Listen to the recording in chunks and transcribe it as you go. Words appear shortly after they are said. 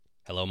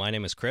Hello, my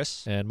name is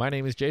Chris. And my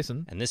name is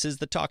Jason. And this is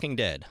The Talking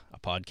Dead, a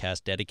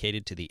podcast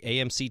dedicated to the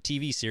AMC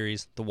TV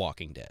series The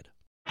Walking Dead.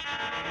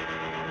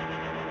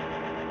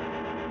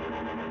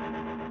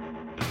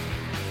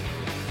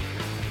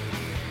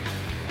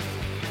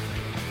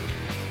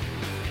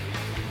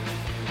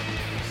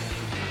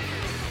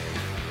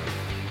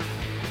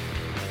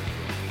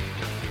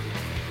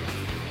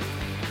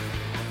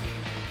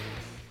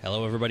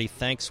 Hello, everybody.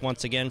 Thanks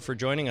once again for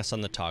joining us on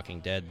The Talking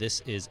Dead.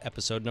 This is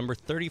episode number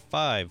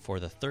 35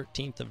 for the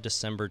 13th of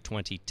December,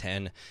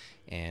 2010,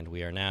 and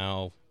we are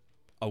now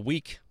a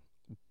week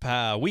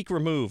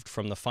removed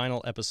from the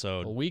final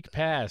episode. A week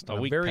past, on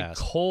a week very past.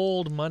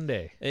 cold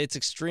Monday. It's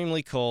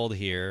extremely cold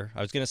here.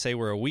 I was going to say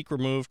we're a week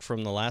removed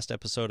from the last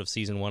episode of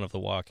Season 1 of The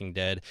Walking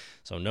Dead,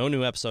 so no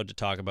new episode to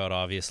talk about,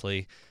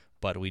 obviously.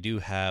 But we do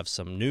have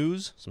some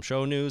news, some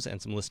show news,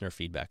 and some listener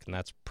feedback. And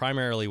that's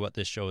primarily what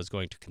this show is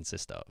going to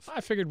consist of.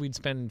 I figured we'd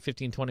spend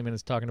 15, 20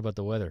 minutes talking about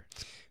the weather.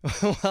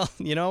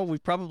 Well, we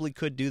probably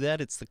could do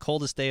that. It's the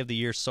coldest day of the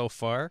year so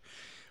far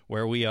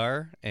where we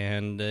are.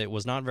 And it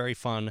was not very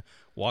fun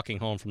walking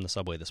home from the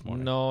subway this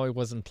morning. No, it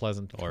wasn't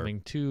pleasant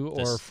coming to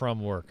or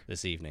from work.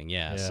 This evening,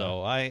 yeah.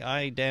 So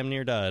I damn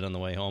near died on the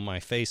way home.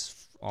 My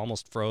face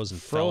almost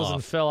fell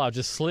off. Fell out.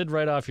 Just slid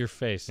right off your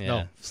face. Yeah.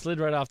 No, slid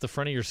right off the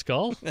front of your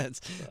skull.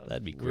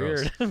 That'd be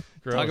gross. Weird.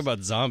 Gross. Talk about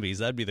zombies.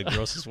 That'd be the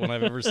grossest one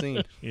I've ever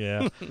seen.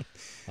 Yeah.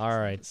 All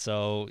right.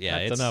 So,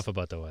 yeah. That's enough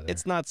about the weather.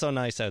 It's not so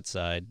nice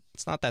outside.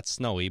 It's not that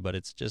snowy, but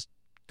it's just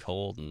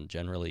cold and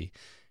generally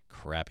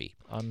crappy.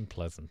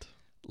 Unpleasant.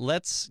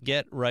 Let's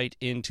get right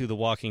into the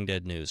Walking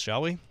Dead news,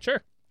 shall we?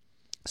 Sure.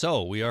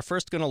 So, we are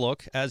first going to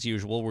look, as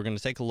usual, we're going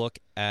to take a look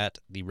at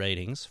the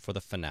ratings for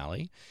the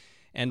finale.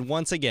 And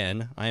once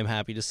again, I am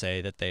happy to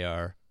say that they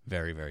are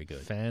very, very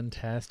good.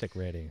 Fantastic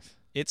ratings.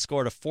 It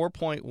scored a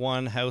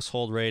 4.1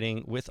 household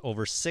rating with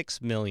over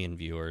 6 million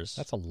viewers.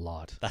 That's a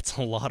lot. That's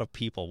a lot of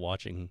people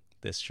watching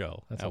this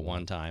show at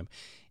one time.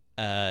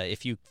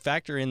 If you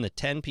factor in the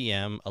 10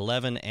 p.m.,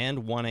 11,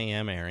 and 1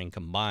 a.m. airing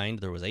combined,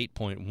 there was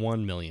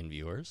 8.1 million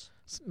viewers.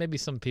 Maybe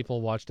some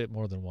people watched it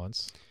more than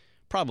once.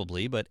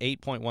 Probably, but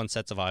 8.1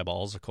 sets of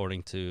eyeballs,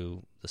 according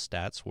to the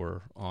stats,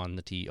 were on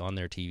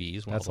their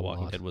TVs while The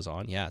Walking Dead was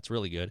on. Yeah, it's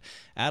really good.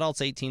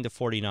 Adults 18 to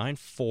 49,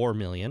 4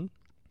 million.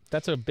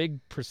 That's a big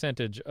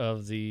percentage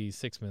of the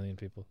 6 million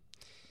people.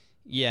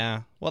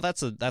 Yeah, well,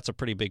 that's a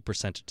pretty big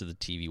percentage of the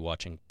TV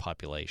watching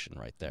population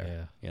right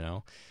there. Yeah.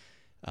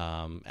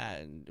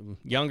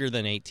 Younger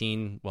than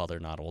 18, well, they're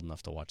not old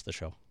enough to watch the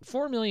show.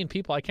 4 million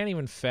people. I can't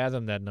even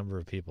fathom that number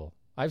of people.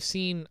 I've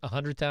seen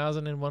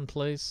 100,000 in one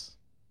place.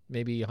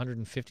 Maybe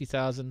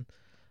 150,000.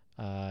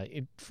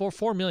 For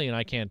 4 million,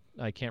 I can't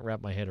wrap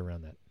my head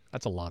around that.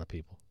 That's a lot of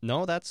people.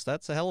 No, that's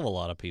a hell of a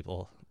lot of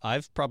people.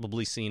 I've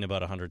probably seen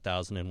about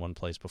 100,000 in one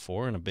place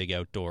before in a big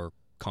outdoor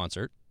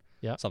concert.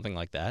 Yeah, something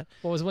like that.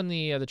 Well, it was when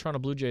the Toronto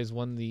Blue Jays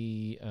won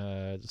the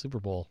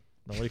Super Bowl.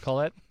 What do you call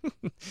that?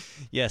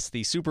 Yes,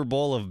 the Super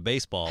Bowl of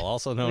baseball,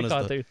 also known as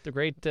the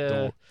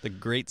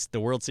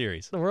World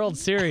Series. The World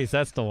Series,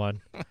 that's the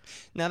one.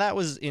 Now, that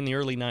was in the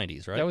early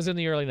 90s, right? That was in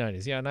the early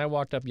 90s, yeah. And I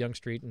walked up Yonge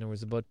Street, and there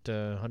was about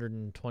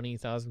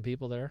 120,000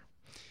 people there.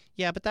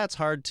 Yeah, but that's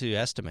hard to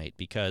estimate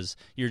because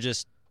you're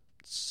just,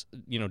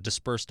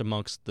 dispersed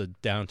amongst the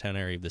downtown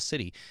area of the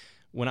city.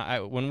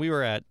 When we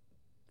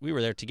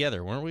were there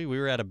together, weren't we? We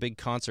were at a big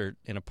concert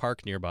in a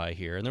park nearby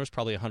here, and there was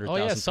probably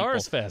 100,000 people.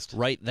 SARS Fest.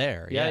 Right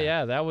there.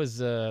 Yeah, that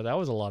was a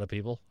lot of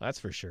people. That's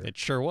for sure. It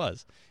sure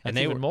was. And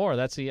they even more.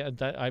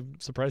 I'm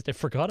surprised I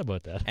forgot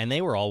about that. And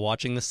they were all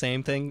watching the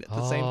same thing at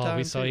the same time.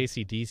 We saw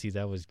AC/DC.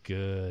 That was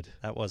good.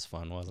 That was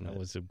fun, wasn't it? That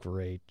was a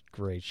great,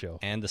 great show.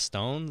 And the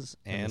Stones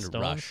and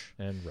Rush.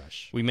 And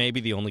Rush. We may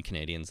be the only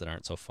Canadians that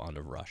aren't so fond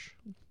of Rush.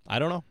 I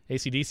don't know.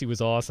 AC/DC was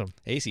awesome.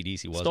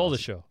 AC/DC was Stole awesome. the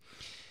show.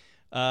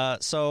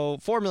 So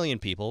 4 million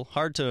people,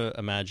 hard to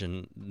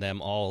imagine them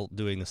all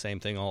doing the same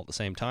thing all at the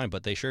same time,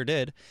 but they sure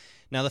did.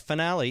 Now, the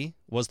finale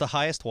was the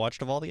highest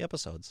watched of all the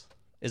episodes.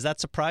 Is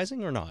that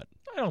surprising or not?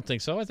 I don't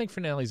think so. I think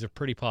finales are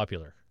pretty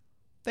popular.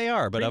 They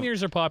are, but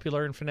premieres are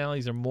popular and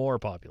finales are more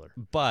popular.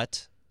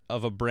 But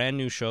of a brand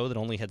new show that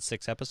only had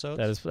 6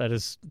 episodes? That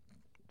is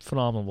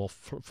phenomenal.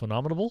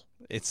 Phenomenal?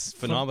 It's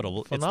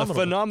phenomenal. It's the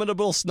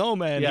phenomenal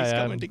snowman. He's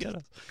coming to get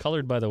us.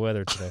 Colored by the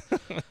weather today.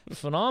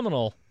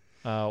 Phenomenal.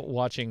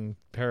 Watching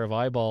pair of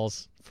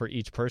eyeballs for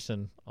each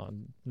person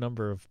on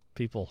number of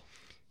people.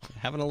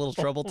 Having a little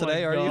trouble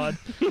today, are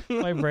you?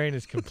 My brain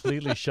is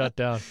completely shut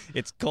down.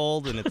 It's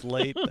cold and it's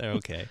late.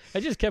 Okay.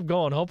 I just kept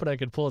going, hoping I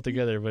could pull it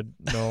together, but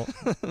no,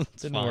 it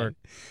didn't work.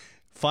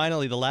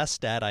 Finally, the last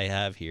stat I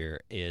have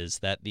here is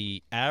that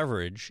the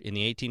average in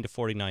the 18 to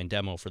 49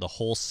 demo for the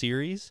whole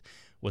series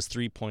was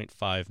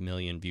 3.5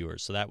 million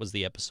viewers. So that was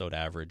the episode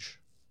average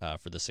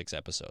for the 6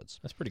 episodes.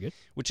 That's pretty good.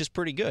 Which is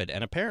pretty good.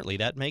 And apparently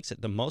that makes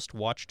it the most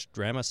watched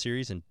drama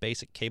series in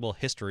basic cable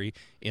history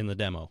in the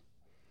demo.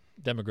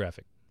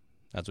 Demographic.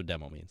 That's what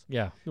demo means.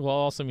 Yeah. Well, it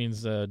also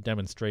means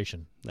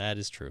demonstration. That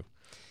is true.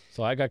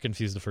 So I got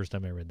confused the first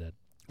time I read that.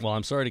 Well,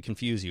 I'm sorry to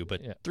confuse you,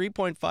 but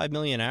 3.5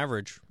 million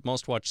average,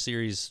 most watched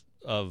series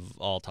of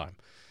all time.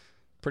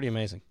 pretty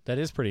amazing. That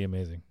is pretty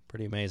amazing.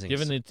 Pretty amazing.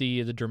 Given that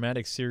the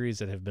dramatic series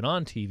that have been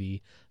on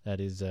TV, that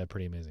is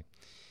pretty amazing.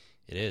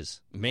 It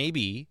is.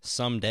 Maybe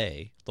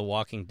someday The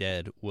Walking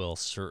Dead will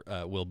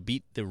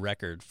beat the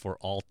record for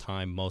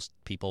all-time most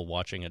people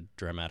watching a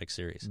dramatic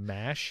series.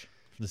 MASH?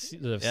 The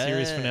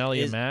series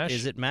finale of MASH?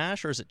 Is it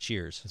MASH or is it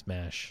Cheers? It's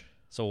MASH.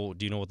 So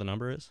do you know what the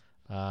number is?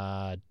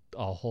 A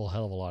whole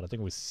hell of a lot. I think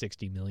it was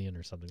 60 million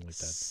or something like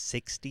that.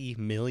 60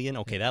 million?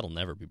 Okay, that'll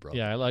never be broken.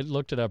 Yeah, I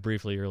looked it up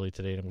briefly early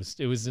today, and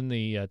it was in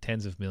the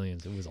tens of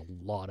millions. It was a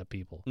lot of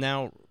people.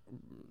 Now,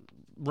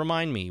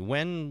 remind me,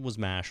 when was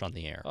MASH on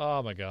the air?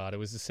 Oh my God, it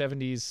was the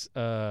 70s.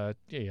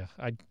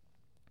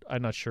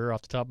 I'm not sure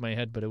off the top of my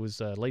head, but it was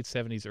late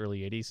 70s,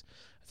 early 80s.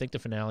 I think the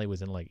finale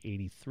was in like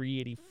 83,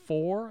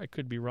 84. I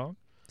could be wrong.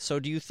 So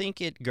do you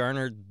think it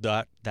garnered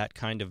that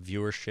kind of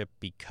viewership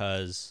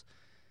because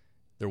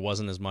there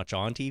wasn't as much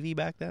on TV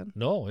back then?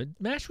 No,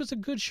 MASH was a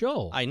good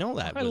show. I know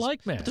that. I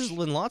like MASH. But there's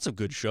been lots of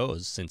good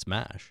shows since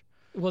MASH.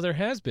 Well, there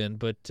has been,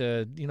 but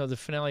the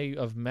finale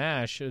of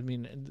MASH, I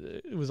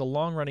mean, it was a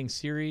long-running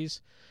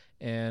series,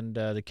 and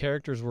the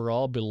characters were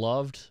all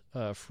beloved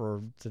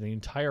for the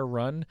entire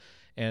run,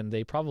 and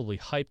they probably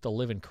hyped the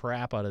living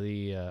crap out of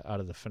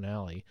the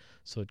finale.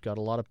 So it got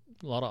a lot of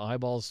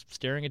eyeballs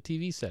staring at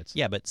TV sets.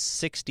 Yeah, but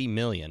 60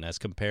 million as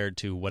compared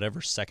to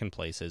whatever second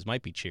place is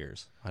might be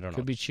Cheers. I don't know.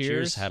 Could be Cheers.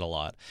 Cheers had a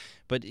lot,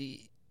 but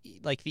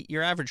like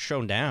your average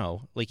show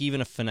now, like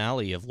even a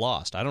finale of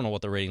Lost, I don't know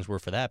what the ratings were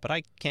for that, but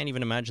I can't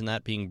even imagine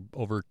that being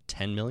over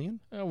 10 million.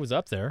 It was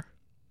up there.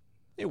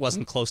 It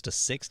wasn't close to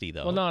 60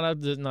 though. Well,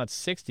 not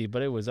 60,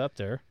 but it was up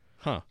there.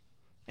 Huh.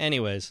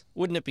 Anyways,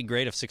 wouldn't it be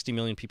great if 60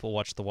 million people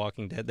watched The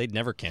Walking Dead? They'd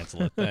never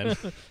cancel it then.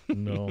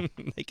 No.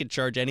 They could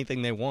charge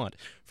anything they want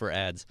for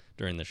ads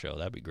during the show.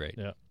 That'd be great.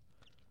 Yeah.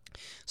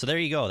 So there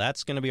you go.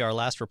 That's going to be our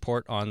last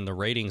report on the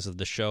ratings of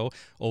the show.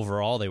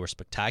 Overall, they were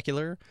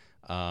spectacular.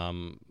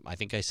 I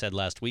think I said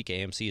last week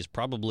AMC is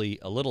probably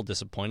a little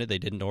disappointed they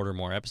didn't order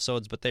more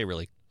episodes, but they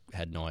really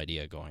had no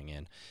idea going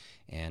in.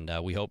 And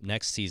we hope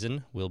next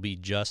season will be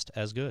just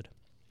as good.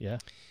 Yeah.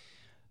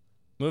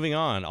 Moving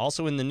on,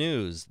 also in the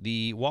news,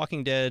 the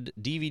Walking Dead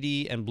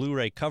DVD and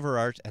Blu-ray cover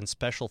art and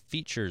special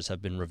features have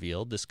been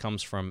revealed. This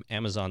comes from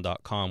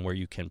Amazon.com, where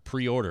you can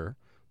pre-order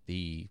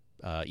the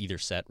either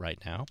set right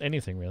now.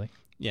 Anything, really.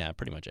 Yeah,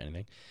 pretty much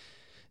anything.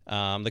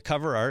 The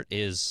cover art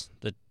is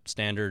the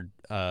standard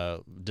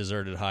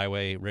deserted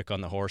highway Rick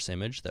on the horse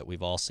image that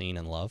we've all seen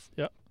and love.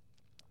 Yep.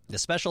 The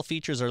special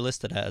features are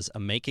listed as a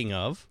making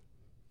of.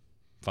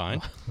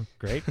 Fine.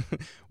 Great.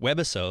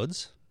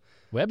 Webisodes.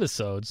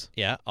 Webisodes?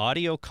 Yeah,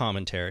 audio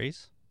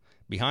commentaries,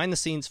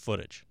 behind-the-scenes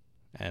footage,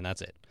 and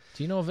that's it.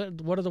 Do you know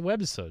what are the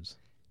webisodes?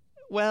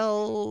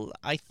 Well,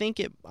 I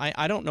think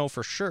I don't know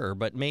for sure,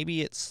 but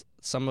maybe it's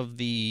some of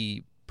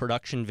the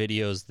production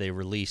videos they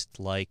released,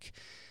 like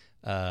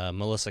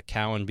Melissa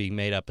Cowan being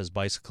made up as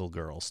Bicycle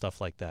Girl,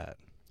 stuff like that.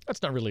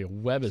 That's not really a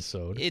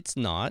webisode. It's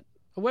not.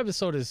 A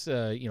webisode is,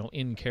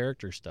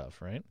 in-character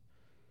stuff, right?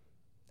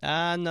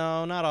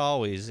 No, not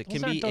always. It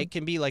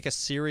can be like a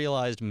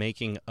serialized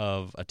making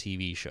of a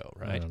TV show,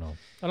 right? I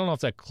don't know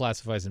if that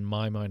classifies in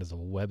my mind as a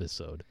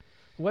webisode.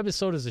 A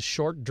webisode is a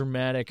short,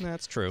 dramatic.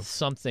 That's true.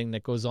 Something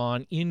that goes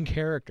on in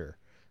character,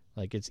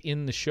 like it's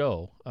in the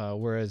show.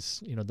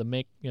 Whereas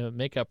the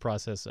makeup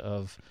process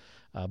of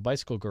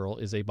Bicycle Girl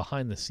is a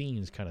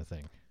behind-the-scenes kind of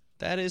thing.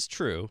 That is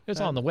true. It's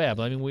on the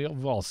web. I mean,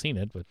 we've all seen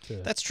it, but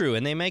that's true.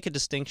 And they make a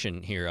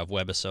distinction here of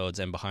webisodes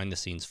and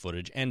behind-the-scenes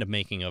footage and a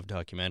making-of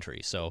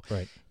documentary. So,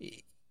 right.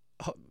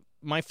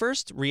 My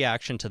first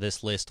reaction to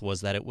this list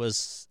was that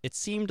it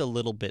seemed a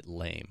little bit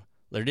lame.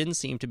 There didn't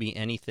seem to be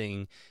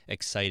anything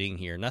exciting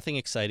here. Nothing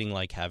exciting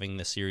like having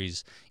the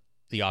series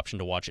the option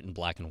to watch it in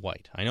black and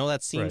white. I know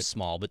that seems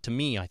small, but to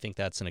me, I think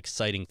that's an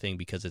exciting thing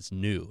because it's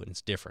new and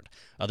it's different.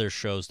 Other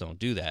shows don't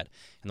do that,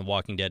 and The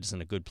Walking Dead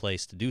isn't a good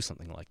place to do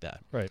something like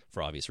that,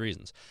 for obvious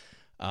reasons.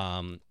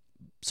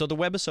 So the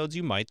webisodes,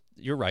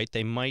 you're right,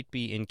 they might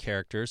be in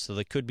character, so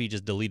they could be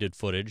just deleted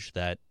footage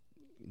that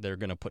they're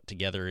going to put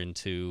together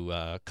into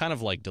kind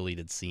of like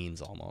deleted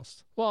scenes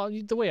almost. Well,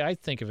 the way I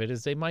think of it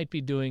is they might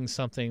be doing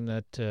something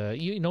that,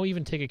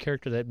 even take a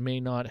character that may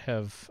not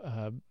have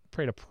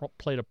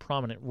played a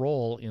prominent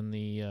role in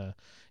the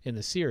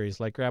series,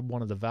 like grab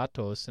one of the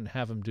Vatos and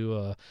have him do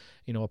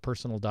a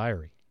personal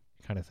diary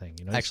kind of thing.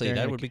 Actually,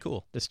 that would be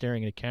cool. Just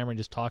staring at a camera and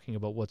just talking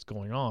about what's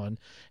going on,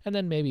 and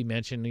then maybe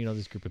mention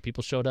this group of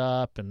people showed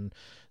up and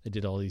they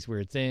did all these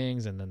weird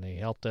things, and then they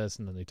helped us,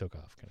 and then they took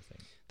off, kind of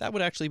thing. That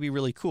would actually be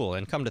really cool.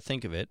 And come to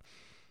think of it,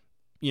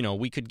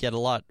 we could get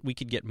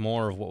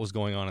more of what was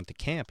going on at the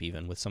camp,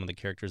 even with some of the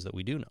characters that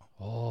we do know.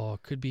 Oh,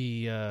 it could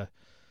be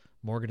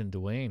Morgan and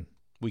Dwayne.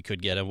 We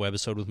could get a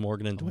webisode with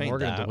Morgan and Dwayne.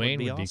 Morgan and Dwayne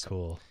would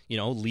awesome. Be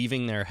cool.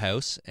 Leaving their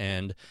house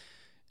and,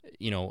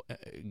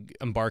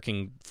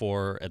 embarking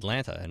for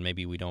Atlanta, and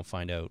maybe we don't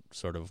find out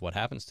sort of what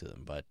happens to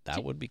them, but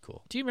that would be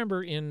cool. Do you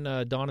remember in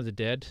Dawn of the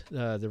Dead,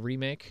 the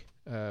remake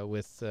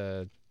with,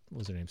 what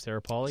was her name,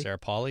 Sarah Polley? Sarah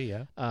Polley,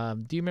 yeah.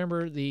 Do you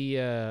remember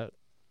there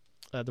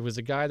was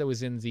a guy that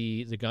was in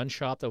the gun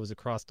shop that was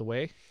across the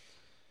way?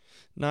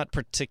 Not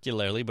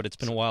particularly, but it's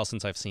been a while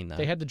since I've seen that.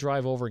 They had to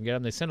drive over and get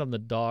him. They sent him the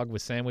dog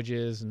with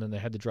sandwiches, and then they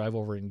had to drive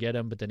over and get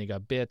him, but then he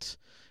got bit.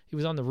 He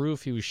was on the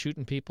roof. He was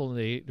shooting people, and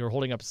they were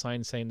holding up a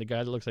sign saying the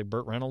guy that looks like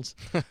Burt Reynolds.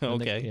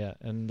 Okay.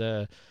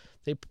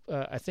 They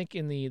I think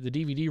in the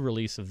DVD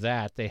release of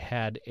that, they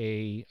had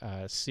a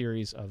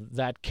series of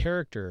that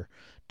character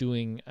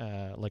doing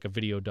like a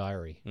video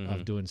diary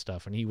of doing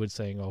stuff, and he was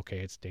saying, okay,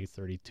 it's day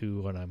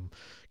 32 and I'm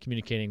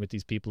communicating with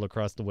these people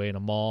across the way in a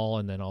mall,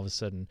 and then all of a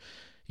sudden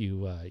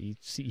you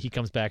see he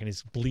comes back and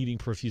he's bleeding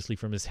profusely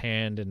from his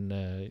hand, and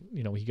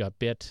he got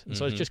bit, and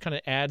so it just kind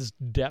of adds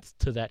depth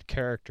to that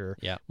character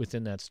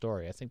within that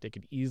story. I think they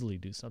could easily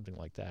do something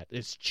like that.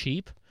 It's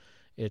cheap.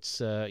 It's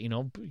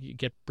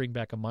bring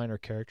back a minor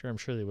character. I'm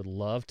sure they would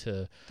love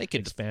to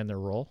expand their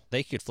role.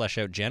 They could flesh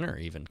out Jenner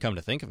even, come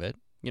to think of it.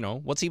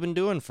 What's he been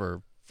doing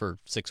for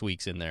 6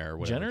 weeks in there or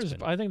whatever? Jenner's,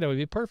 I think that would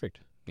be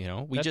perfect.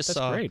 That's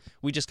great.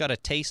 We just got a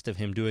taste of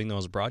him doing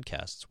those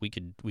broadcasts. We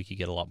could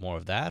get a lot more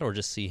of that, or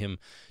just see him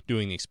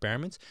doing the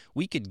experiments.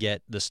 We could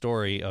get the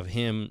story of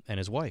him and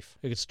his wife.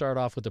 We could start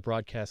off with the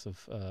broadcast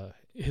of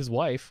his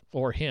wife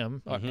or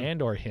him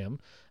or him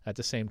at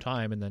the same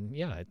time, and then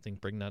I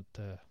think bring that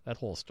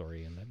whole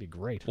story in. That'd be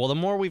great. Well, the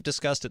more we've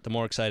discussed it, the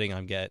more exciting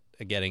I'm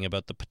getting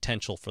about the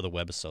potential for the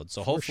webisode.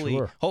 So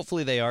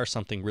hopefully they are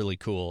something really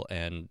cool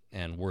and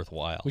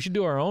worthwhile. We should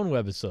do our own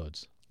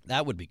webisodes.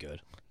 That would be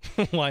good.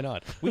 Why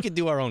not? We could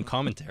do our own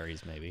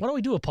commentaries, maybe. Why don't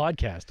we do a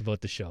podcast about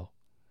the show?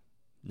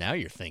 Now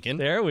you're thinking.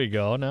 There we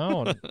go.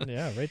 No,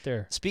 yeah, right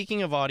there.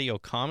 Speaking of audio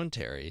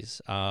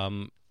commentaries,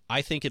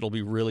 I think it'll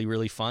be really,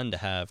 really fun to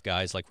have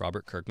guys like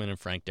Robert Kirkman and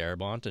Frank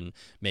Darabont and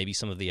maybe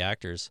some of the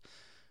actors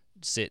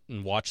sit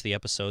and watch the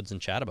episodes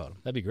and chat about them.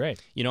 That'd be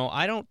great.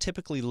 I don't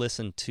typically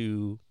listen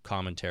to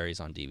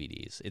commentaries on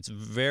DVDs. It's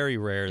very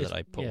rare that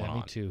I put one on.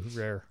 Me too.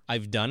 Rare.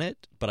 I've done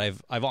it, but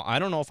I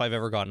don't know if I've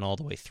ever gotten all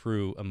the way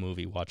through a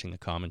movie watching the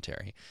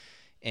commentary.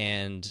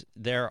 And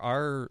there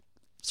are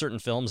certain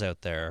films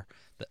out there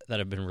that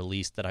have been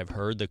released that I've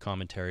heard the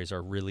commentaries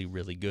are really,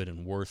 really good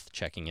and worth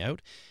checking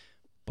out.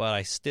 But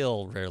I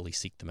still rarely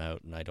seek them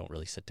out, and I don't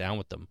really sit down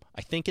with them.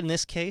 I think in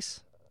this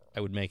case,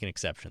 I would make an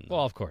exception, though.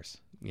 Well, of course.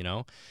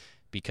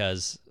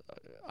 Because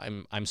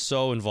I'm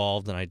so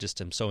involved, and I just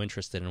am so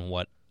interested in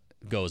what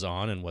goes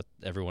on and what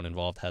everyone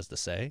involved has to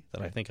say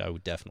that I think I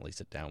would definitely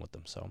sit down with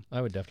them. So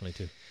I would definitely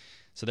too.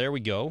 So there we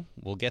go.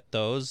 We'll get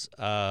those.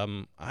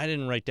 I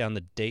didn't write down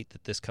the date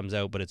that this comes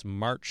out, but it's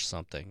March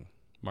something.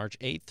 March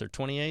 8th or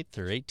 28th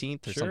or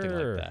 18th or something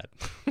like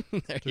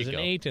that. There's an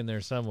 8 in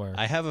there somewhere.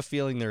 I have a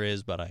feeling there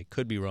is, but I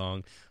could be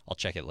wrong. I'll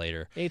check it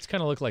later. 8s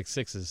kind of look like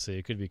 6s, so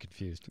you could be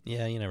confused.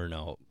 Yeah, you never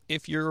know.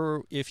 If you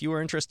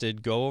are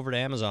interested, go over to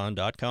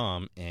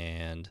Amazon.com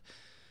and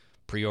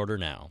pre-order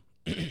now.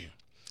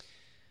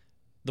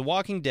 The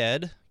Walking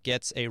Dead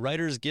gets a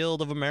Writers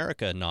Guild of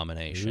America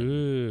nomination.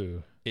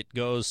 Ooh. It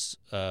goes.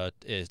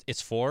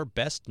 It's for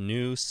Best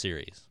New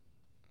Series.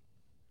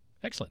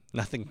 Excellent.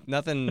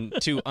 Nothing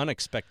too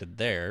unexpected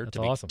there. That's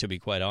awesome. To be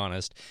quite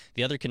honest,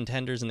 the other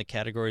contenders in the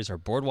categories are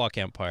Boardwalk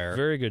Empire.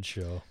 Very good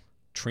show.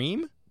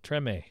 Treme?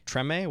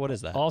 Treme? What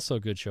is that? Also a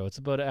good show. It's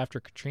about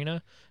after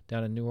Katrina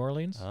down in New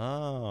Orleans.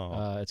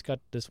 Oh.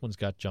 This one's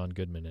got John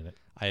Goodman in it.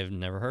 I have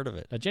never heard of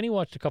it. Jenny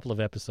watched a couple of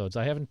episodes.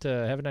 I haven't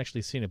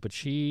actually seen it, but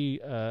she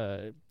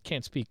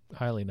can't speak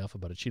highly enough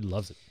about it. She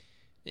loves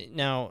it.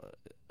 Now,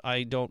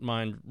 I don't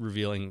mind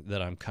revealing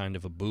that I'm kind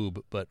of a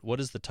boob, but what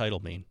does the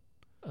title mean?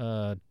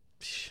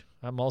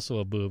 I'm also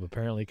a boob,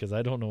 apparently, because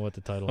I don't know what the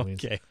title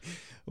means. Okay.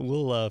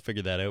 We'll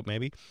figure that out,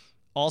 maybe.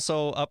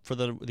 Also up for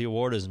the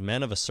award is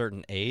Men of a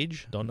Certain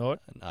Age. Don't know it?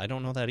 I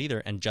don't know that either.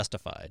 And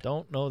Justified.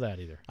 Don't know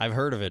that either. I've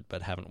heard of it,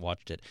 but haven't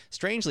watched it.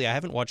 Strangely, I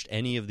haven't watched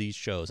any of these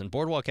shows, and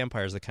Boardwalk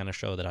Empire is the kind of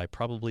show that I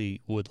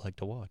probably would like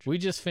to watch. We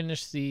just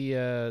finished the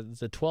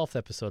 12th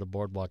episode of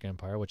Boardwalk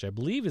Empire, which I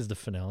believe is the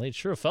finale. It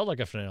sure felt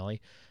like a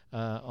finale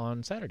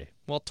on Saturday.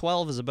 Well,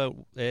 12 is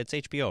it's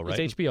HBO, right?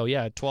 It's HBO,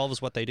 yeah. 12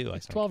 is what they do, I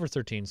think. 12 or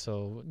 13,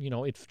 so,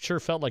 it sure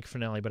felt like a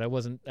finale, but I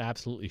wasn't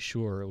absolutely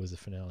sure it was a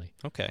finale.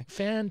 Okay.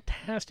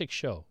 Fantastic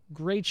show.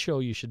 Great show.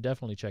 You should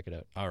definitely check it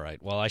out. All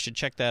right. Well, I should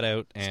check that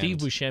out. And Steve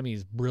Buscemi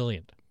is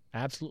brilliant.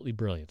 Absolutely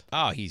brilliant.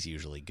 Oh, he's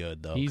usually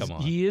good, though. Come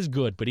on. He is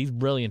good, but he's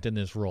brilliant in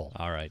this role.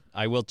 All right.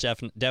 I will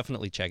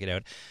definitely check it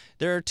out.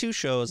 There are 2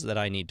 shows that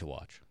I need to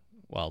watch.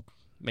 Well,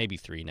 maybe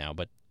 3 now,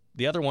 but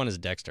the other one is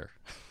Dexter.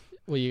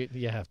 Well,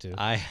 you have to.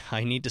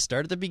 I need to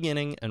start at the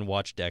beginning and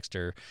watch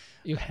Dexter.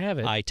 You have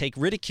it. I take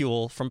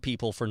ridicule from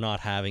people for not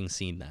having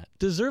seen that.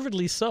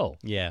 Deservedly so.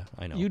 Yeah,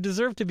 I know. You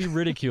deserve to be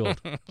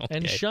ridiculed Okay.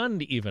 and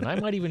shunned even. I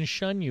might even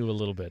shun you a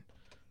little bit.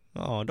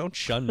 Oh, don't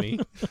shun me.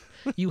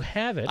 You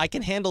have it. I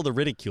can handle the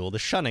ridicule. The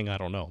shunning, I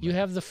don't know. You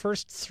have the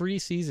first 3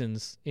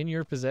 seasons in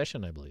your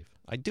possession, I believe.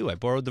 I do. I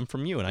borrowed them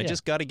from you, and I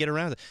just got to get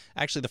around it.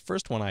 Actually, the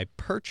first one I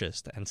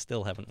purchased and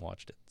still haven't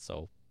watched it.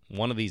 So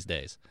one of these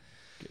days.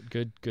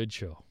 Good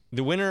show.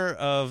 The winner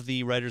of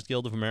the Writers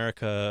Guild of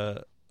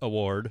America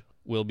award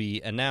will be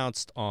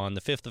announced on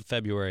the 5th of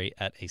February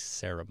at a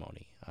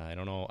ceremony. I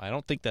don't know. I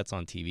don't think that's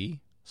on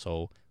TV,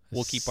 so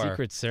We'll keep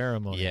secret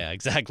ceremony. Yeah,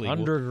 exactly.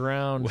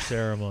 Underground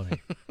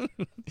ceremony.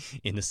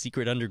 In the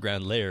secret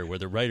underground lair where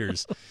the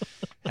writers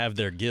have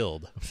their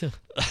guild.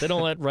 They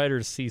don't let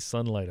writers see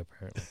sunlight,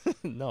 apparently.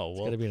 No, It's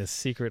well, got to be in a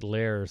secret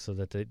lair so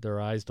that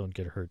their eyes don't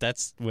get hurt.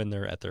 that's when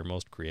they're at their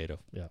most creative.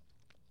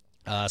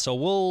 Yeah. So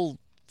we'll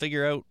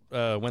figure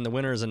out when the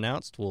winner is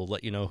announced. We'll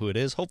let you know who it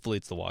is. Hopefully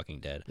it's The Walking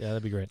Dead. Yeah,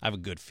 that'd be great. I have a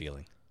good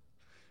feeling.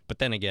 But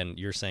then again,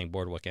 you're saying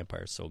Boardwalk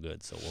Empire is so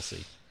good, so we'll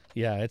see.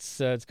 Yeah, it's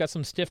got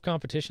some stiff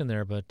competition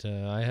there, but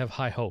I have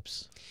high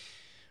hopes.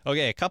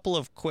 Okay, a couple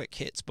of quick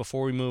hits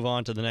before we move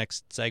on to the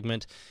next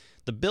segment.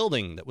 The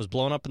building that was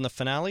blown up in the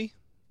finale,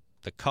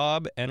 the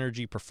Cobb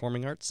Energy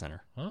Performing Arts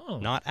Center. Oh.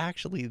 Not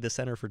actually the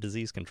Center for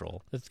Disease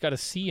Control. It's got a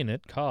C in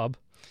it, Cobb.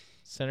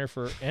 Center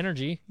for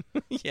Energy.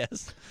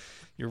 Yes,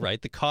 you're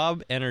right. The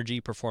Cobb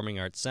Energy Performing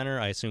Arts Center.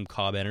 I assume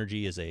Cobb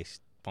Energy is a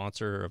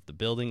sponsor of the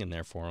building and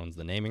therefore owns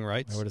the naming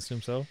rights. I would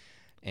assume so.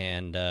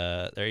 And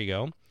there you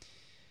go.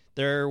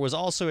 There was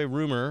also a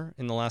rumor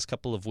in the last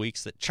couple of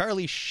weeks that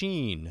Charlie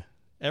Sheen,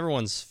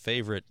 everyone's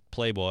favorite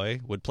Playboy,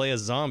 would play a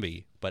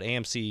zombie, but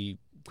AMC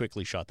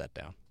quickly shot that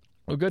down.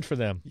 Well, good for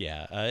them.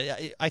 Yeah,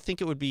 I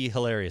think it would be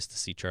hilarious to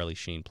see Charlie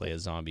Sheen play a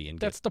zombie. And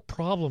That's the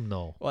problem,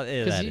 though. well,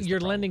 Because you're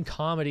lending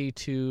comedy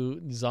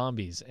to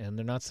zombies, and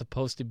they're not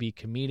supposed to be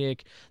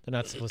comedic. They're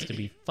not supposed to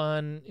be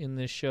fun in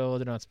this show.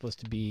 They're not supposed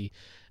to be,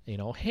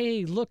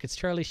 hey, look, it's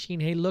Charlie Sheen.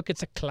 Hey, look,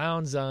 it's a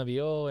clown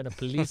zombie. Oh, and a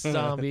police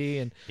zombie.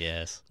 And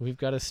Yes. we've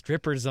got a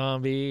stripper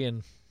zombie.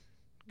 And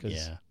because,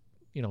 Yeah.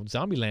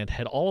 Zombieland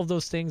had all of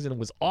those things, and it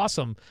was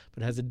awesome,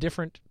 but it has a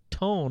different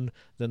tone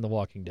than The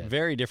Walking Dead.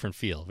 Very different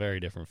feel. Very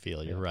different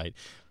feel. You're right.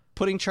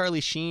 Putting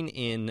Charlie Sheen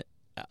in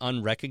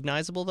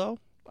unrecognizable, though,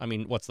 I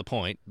mean, what's the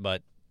point?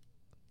 But,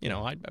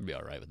 I'd be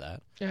all right with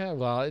that. Yeah,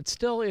 well, it's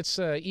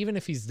even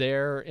if he's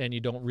there and you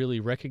don't really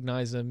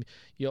recognize him,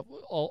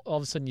 all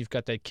of a sudden you've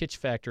got that kitsch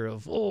factor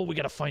of, oh, we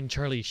got to find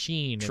Charlie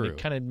Sheen. True. And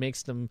it kind of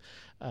makes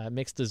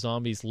the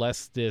zombies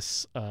less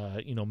this,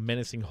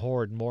 menacing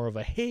horde, more of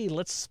a, hey,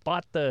 let's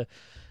spot the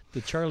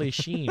Charlie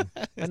Sheen.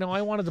 I know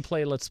I wanted to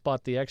play Let's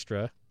Spot the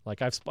Extra.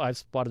 Like I've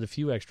spotted a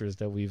few extras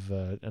that we've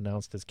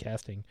announced as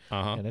casting,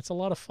 and it's a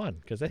lot of fun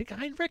because I think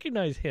I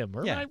recognize him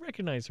or I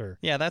recognize her.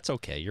 Yeah, that's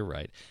okay. You're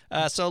right.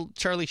 So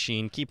Charlie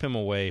Sheen, keep him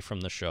away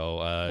from the show.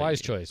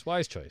 Wise choice.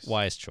 Wise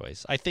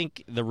choice. I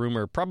think the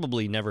rumor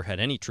probably never had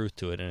any truth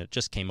to it, and it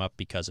just came up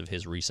because of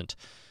his recent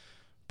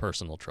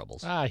personal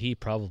troubles. He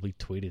probably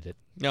tweeted it.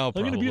 No, I'm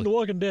going to be in The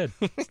Walking Dead.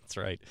 That's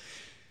right.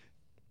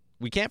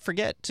 We can't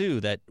forget, too,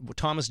 that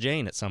Thomas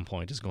Jane at some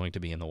point is going to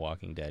be in The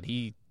Walking Dead.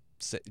 He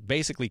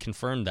basically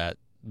confirmed that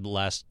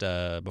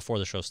before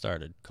the show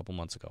started a couple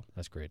months ago.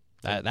 That's great.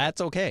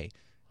 That's okay,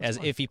 as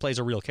if he plays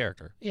a real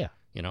character. Yeah.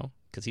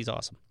 Because he's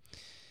awesome.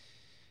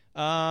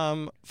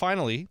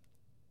 Finally,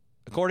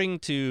 according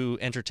to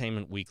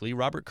Entertainment Weekly,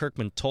 Robert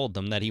Kirkman told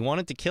them that he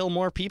wanted to kill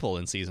more people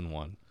in season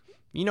 1.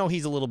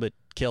 He's a little bit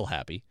kill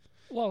happy.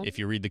 Well, if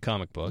you read the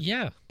comic book.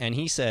 Yeah. And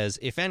he says,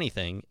 if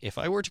anything, if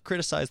I were to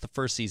criticize the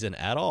first season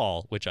at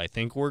all, which I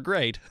think were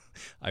great,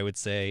 I would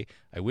say,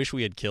 I wish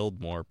we had killed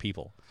more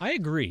people. I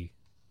agree.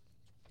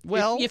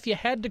 Well, if you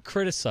had to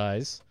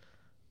criticize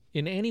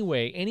in any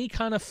way, any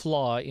kind of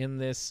flaw in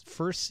this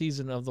first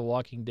season of The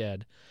Walking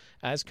Dead,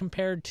 as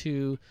compared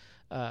to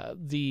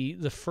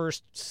the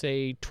first,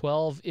 say,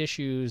 12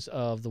 issues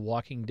of The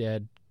Walking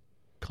Dead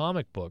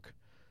comic book,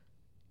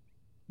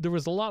 there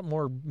was a lot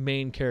more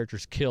main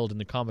characters killed in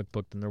the comic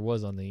book than there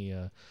was on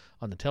the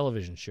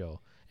television show,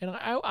 and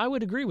I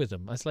would agree with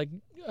him. It's like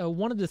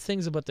one of the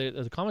things about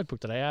the comic book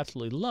that I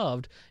absolutely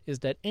loved is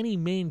that any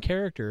main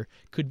character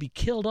could be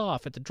killed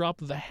off at the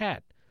drop of a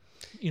hat.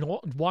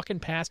 Walking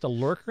past a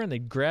lurker and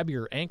they'd grab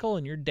your ankle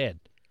and you're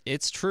dead.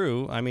 It's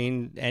true. I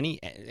mean,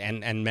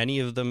 and many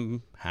of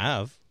them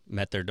have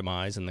met their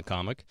demise in the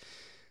comic.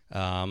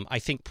 I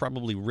think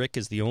probably Rick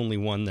is the only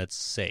one that's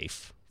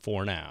safe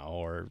for now,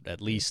 or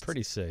at least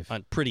pretty safe.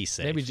 Pretty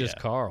safe. Maybe just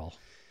Carl.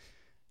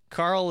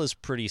 Carl is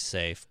pretty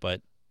safe,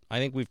 but I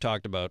think we've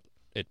talked about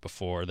it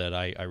before that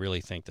I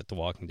really think that The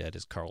Walking Dead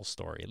is Carl's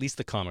story. At least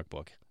the comic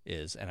book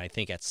is, and I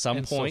think at some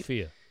point,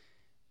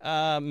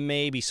 Sophia.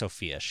 Maybe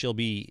Sophia.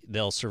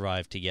 They'll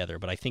survive together,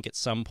 but I think at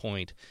some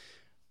point,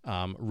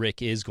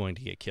 Rick is going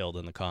to get killed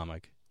in the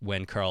comic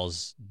when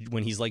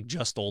he's like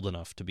just old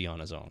enough to be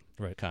on his own,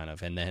 right? Kind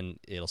of, and then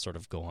it'll sort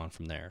of go on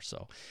from there.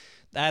 So.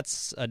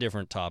 That's a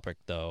different topic,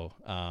 though.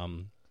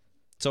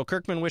 So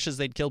Kirkman wishes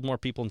they'd killed more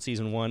people in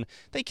season 1.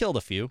 They killed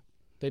a few.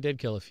 They did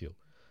kill a few.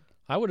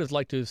 I would have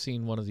liked to have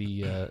seen one of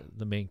the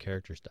main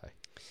characters die.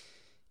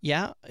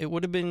 Yeah, it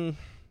would have been.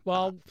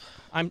 Well,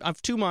 I'm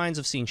of two minds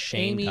of seeing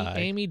Shane die.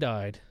 Amy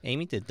died.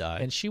 Amy did die,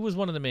 and she was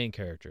one of the main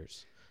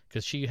characters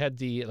because she had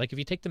if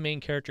you take the main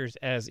characters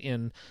as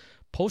in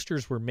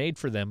posters were made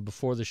for them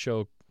before the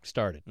show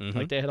started. Mm-hmm.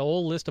 Like they had a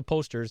whole list of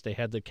posters. They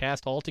had the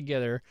cast all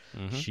together.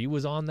 Mm-hmm. She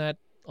was on that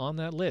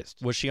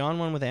list. Was she on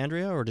one with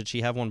Andrea, or did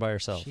she have one by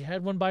herself? She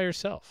had one by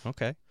herself.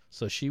 Okay.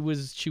 So she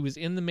was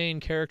in the main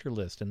character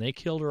list, and they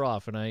killed her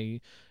off,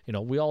 and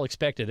we all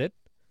expected it.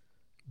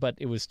 but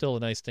it was still a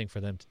nice thing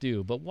for them to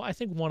do. But I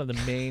think one of the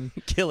main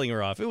Killing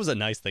her off. It was a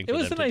nice thing for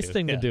them to do. It was a nice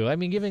thing to do. I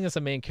mean, giving us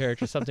a main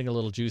character, something a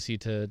little juicy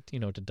to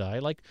die.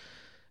 Like,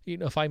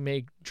 if I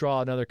may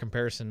draw another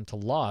comparison to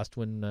Lost,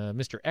 when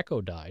Mr.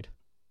 Echo died,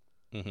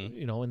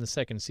 in the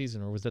second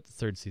season, or was that the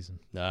third season?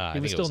 He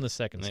was still in the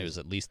second season. It was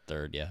at least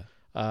third, yeah.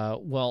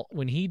 Well,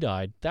 when he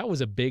died, that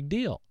was a big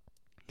deal.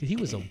 He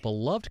was a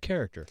beloved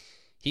character.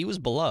 He was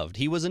beloved.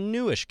 He was a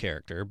newish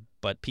character,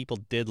 but people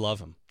did love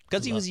him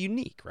because he was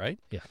unique, right?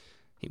 Yeah.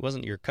 He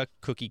wasn't your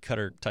cookie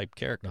cutter type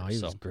character. No, he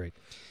was great.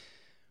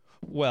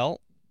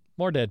 Well,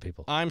 more dead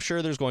people. I'm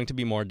sure there's going to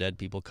be more dead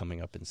people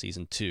coming up in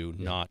season 2,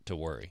 not to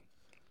worry.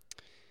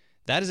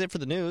 That is it for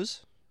the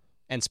news.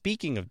 And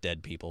speaking of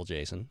dead people,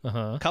 Jason,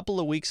 a couple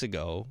of weeks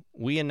ago,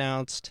 we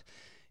announced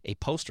a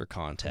poster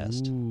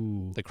contest.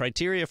 Ooh. The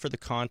criteria for the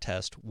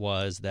contest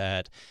was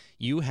that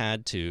you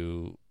had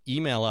to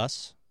email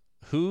us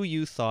who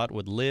you thought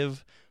would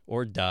live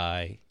or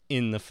die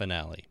in the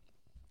finale.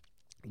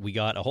 We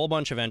got a whole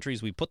bunch of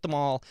entries. We put them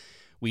all.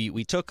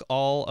 We took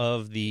all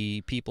of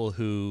the people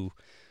who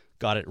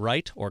got it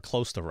right or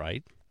close to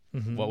right.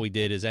 Mm-hmm. What we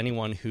did is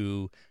anyone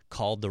who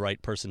called the right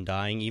person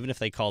dying, even if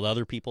they called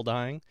other people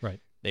dying,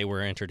 right, they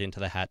were entered into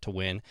the hat to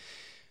win.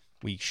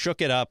 We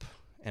shook it up,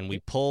 and we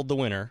pulled the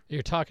winner.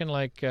 You're talking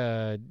like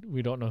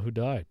we don't know who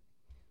died.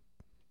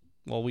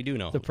 Well, we do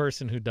know. The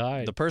person who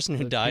died. The person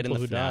who died in the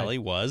finale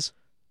was...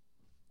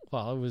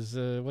 Well, it was,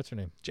 what's her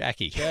name?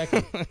 Jackie.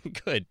 Jackie.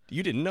 Good.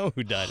 You didn't know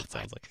who died, it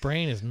sounds like.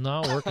 Brain is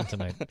not working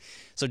tonight.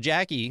 So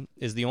Jackie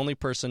is the only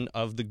person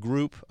of the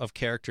group of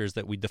characters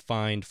that we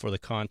defined for the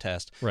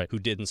contest who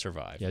didn't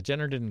survive. Yeah,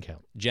 Jenner didn't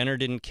count. Jenner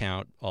didn't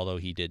count, although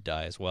he did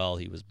die as well.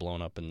 He was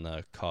blown up in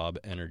the Cobb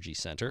Energy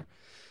Center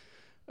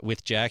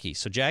with Jackie.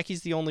 So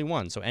Jackie's the only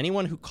one. So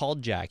anyone who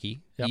called Jackie,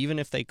 even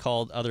if they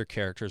called other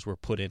characters, were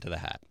put into the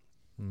hat.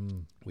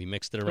 We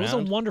mixed it around. It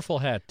was a wonderful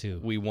hat,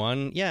 too. We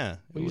won. Yeah.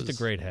 We used a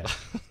great hat.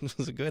 It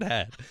was a good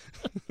hat.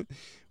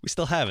 We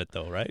still have it,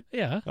 though, right?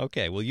 Yeah.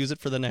 Okay, we'll use it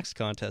for the next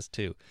contest,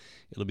 too.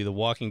 It'll be the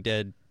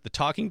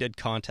Talking Dead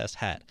contest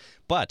hat.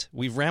 But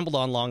we've rambled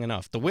on long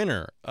enough. The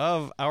winner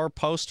of our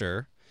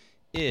poster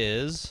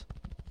is,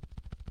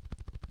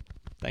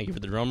 thank you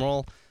for the drum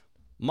roll,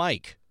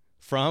 Mike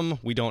from,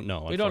 we don't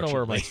know. We don't know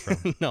where Mike's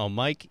from. No,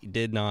 Mike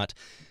did not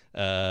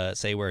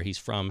say where he's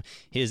from.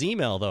 His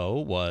email, though,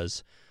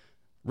 was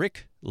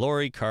Rick,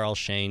 Lori, Carl,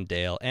 Shane,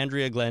 Dale,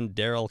 Andrea, Glenn,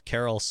 Daryl,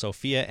 Carol,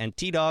 Sophia, and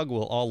T-Dog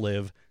will all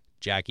live.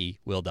 Jackie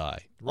will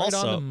die. Right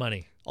on the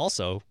money.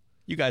 Also,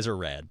 you guys are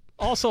rad.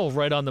 Also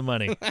right on the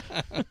money.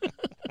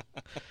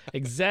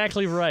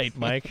 Exactly right,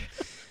 Mike.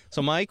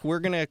 So, Mike, we're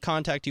going to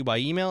contact you by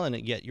email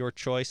and get your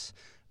choice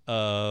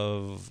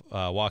of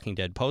Walking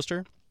Dead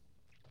poster.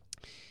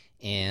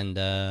 And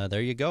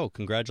there you go.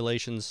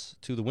 Congratulations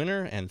to the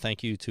winner, and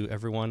thank you to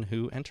everyone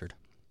who entered.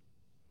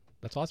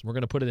 That's awesome. We're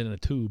going to put it in a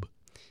tube.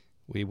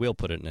 We will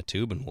put it in a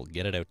tube, and we'll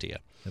get it out to you.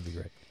 That'd be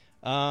great.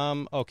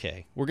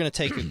 Okay, we're going to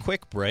take a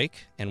quick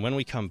break, and when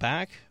we come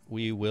back,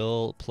 we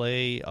will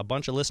play a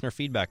bunch of listener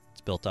feedback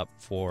that's built up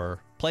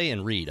play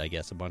and read, I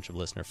guess, a bunch of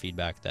listener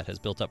feedback that has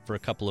built up for a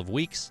couple of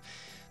weeks.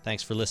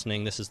 Thanks for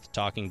listening. This is The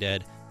Talking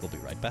Dead. We'll be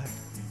right back.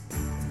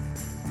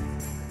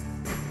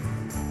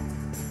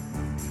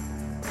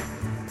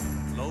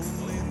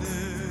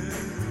 Loneliness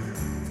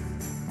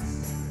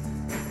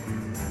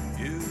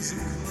is a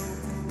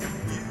cloak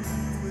you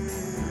wear,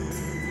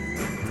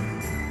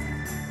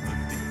 a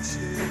deep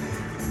shade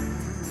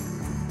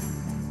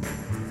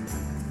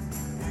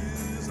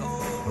is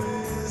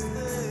always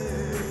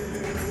there.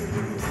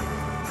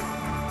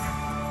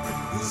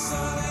 The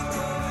sun ain't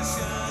gonna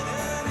shine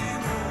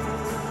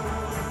anymore.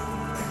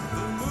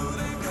 The moon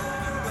ain't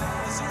gonna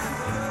rise in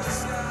the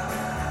sky.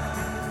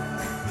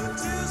 The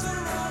tears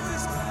are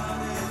always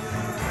cloudy.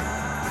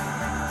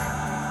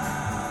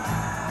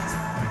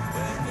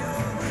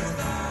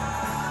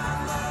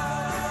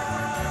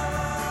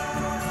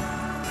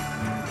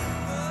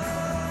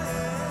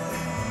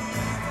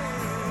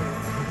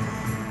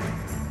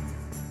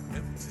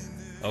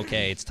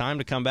 Okay, it's time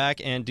to come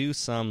back and do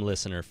some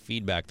listener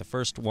feedback. The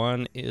first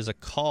one is a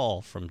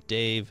call from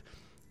Dave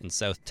in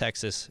South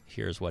Texas.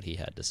 Here's what he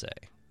had to say.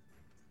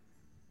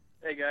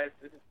 Hey guys,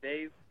 this is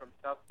Dave from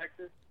South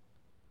Texas.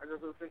 I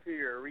just listened to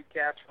your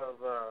recap of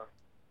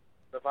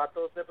the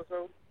Vatos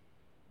episode,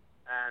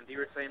 and you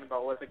were saying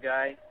about what the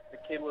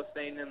kid was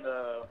saying in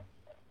the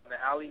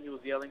alley. He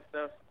was yelling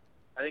stuff.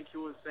 I think he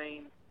was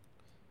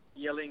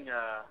yelling,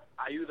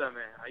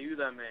 "Ayúdame,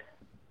 ayúdame,"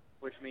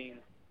 which means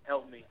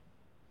help me.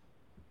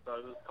 So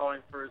he was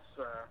calling for his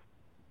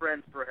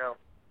friends for help.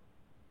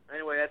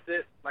 Anyway, that's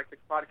it. Like the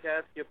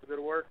podcast, keep up the good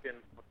work, and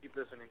I'll keep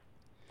listening.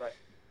 Bye.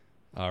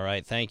 All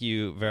right, thank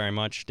you very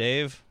much,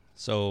 Dave.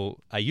 So,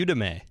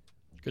 ayúdame.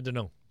 Good to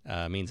know.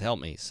 Means help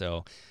me.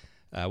 So,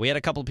 we had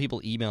a couple of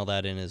people email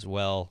that in as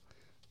well.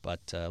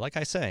 But like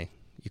I say,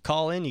 you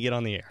call in, you get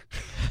on the air.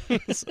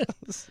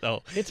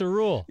 So it's a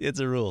rule. It's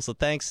a rule. So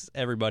thanks,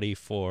 everybody,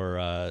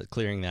 for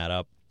clearing that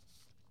up.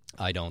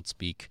 I don't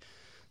speak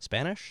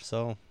Spanish,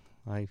 so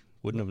I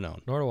wouldn't have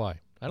known. Nor do I.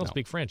 I don't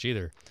speak French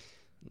either.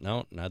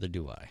 No, neither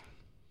do I.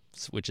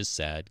 Which is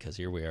sad because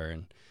here we are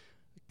in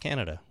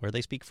Canada where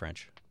they speak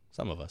French.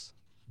 Some of us.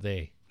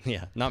 They.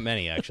 Yeah, not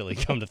many actually,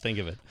 come to think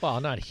of it. Well,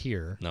 not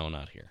here. No,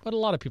 not here. But a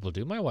lot of people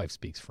do. My wife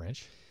speaks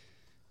French.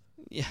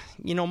 Yeah,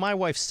 my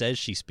wife says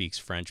she speaks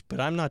French, but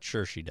I'm not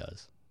sure she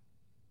does.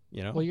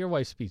 Well, your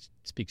wife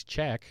speaks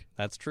Czech.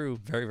 That's true.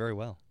 Very, very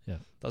well. Yeah.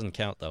 Doesn't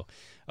count, though.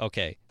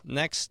 Okay.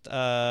 Next,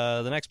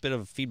 the next bit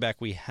of feedback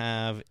we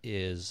have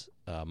is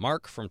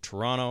Mark from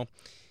Toronto.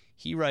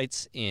 He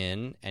writes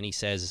in, and he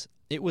says,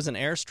 it was an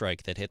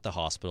airstrike that hit the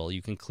hospital.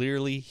 You can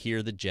clearly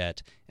hear the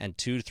jet, and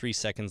 2 to 3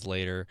 seconds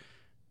later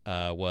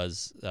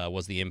was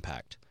the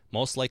impact.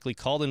 Most likely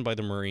called in by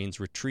the Marines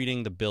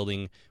retreating the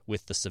building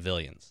with the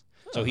civilians.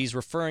 So he's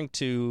referring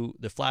to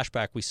the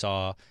flashback we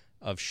saw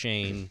of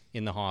Shane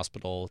in the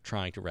hospital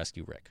trying to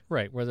rescue Rick.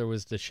 Right, where there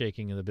was the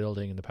shaking in the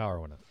building and the power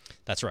went out.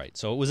 That's right.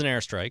 So it was an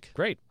airstrike.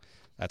 Great.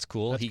 That's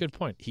cool. That's a good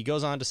point. He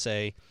goes on to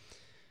say,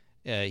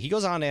 he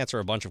goes on to answer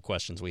a bunch of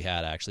questions we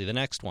had, actually. The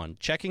next one,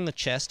 checking the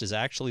chest is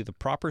actually the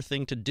proper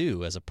thing to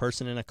do, as a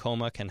person in a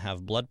coma can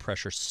have blood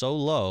pressure so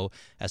low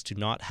as to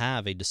not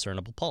have a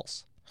discernible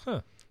pulse.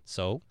 Huh.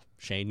 So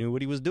Shane knew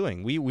what he was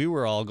doing. We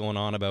were all going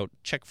on about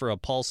check for a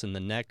pulse in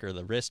the neck or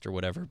the wrist or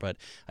whatever, but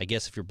I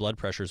guess if your blood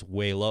pressure is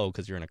way low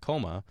because you're in a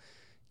coma,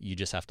 you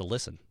just have to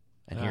listen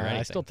and hear anything.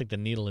 I still think the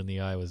needle in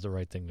the eye was the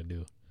right thing to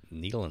do.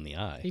 Needle in the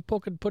eye. You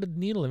put a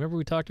needle. Remember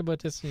we talked about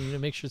this? And you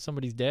make sure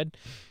somebody's dead.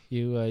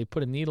 You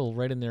put a needle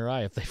right in their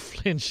eye. If they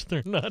flinch,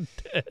 they're not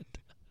dead.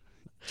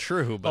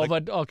 True, but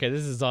but okay,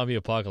 this is zombie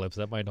apocalypse.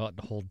 That might not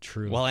hold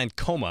true. well, and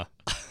coma.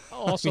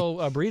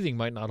 Also, breathing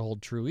might not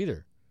hold true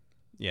either.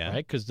 Yeah,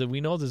 right. Because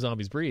we know the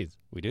zombies breathe.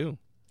 We do.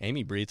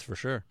 Amy breathes for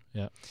sure.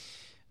 Yeah.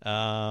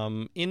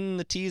 In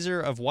the teaser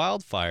of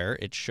Wildfire,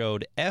 it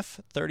showed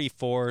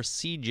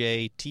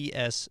F-34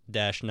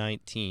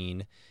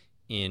 CJ-TS-19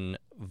 in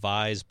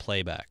Vi's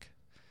playback.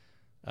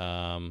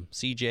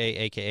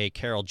 CJ, a.k.a.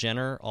 Carol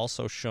Jenner,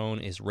 also shown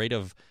is rate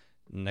of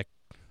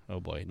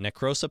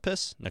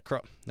necrospis?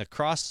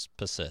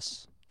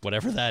 Necrospis.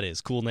 Whatever that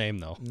is. Cool name,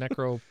 though.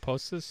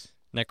 Necroposis?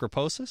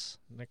 Necroposis?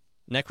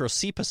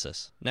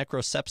 Necrocepsis.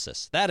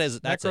 Necrosepsis. That's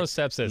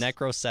necrosepsis. It.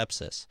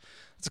 Necrosepsis.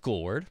 That's a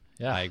cool word.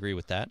 Yeah. I agree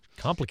with that.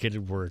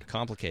 Complicated word.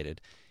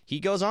 Complicated. He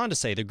goes on to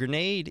say the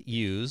grenade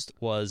used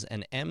was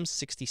an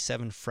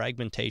M67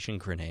 fragmentation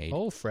grenade.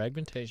 Oh,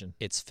 fragmentation.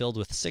 It's filled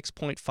with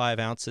 6.5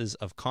 ounces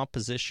of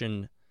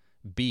composition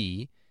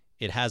B.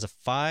 It has a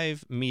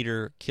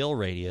 5-meter kill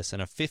radius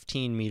and a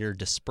 15-meter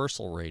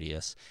dispersal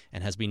radius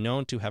and has been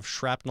known to have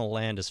shrapnel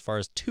land as far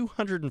as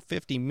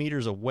 250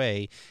 meters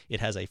away. It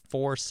has a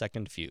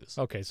 4-second fuse.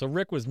 Okay, so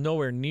Rick was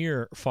nowhere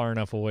near far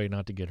enough away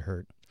not to get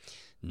hurt.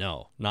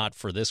 No, not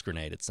for this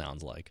grenade, it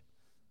sounds like.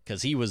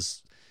 Because he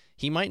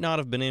might not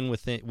have been in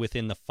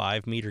within the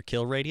 5-meter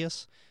kill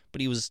radius,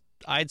 but he was,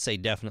 I'd say,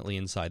 definitely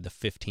inside the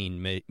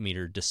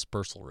 15-meter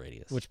dispersal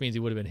radius. Which means he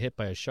would have been hit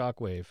by a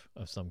shockwave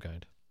of some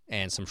kind.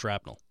 And some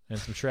shrapnel. And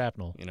some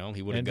shrapnel. He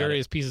would have and got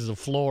various pieces of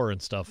floor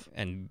and stuff.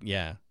 And,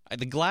 yeah.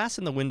 The glass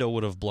in the window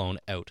would have blown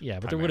out.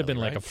 Yeah, but there would have been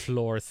like right? a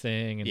floor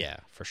thing. And yeah,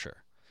 for sure.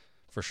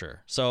 For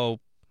sure.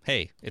 So,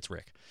 hey, it's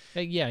Rick.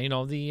 Yeah,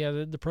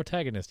 the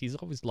protagonist, he's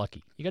always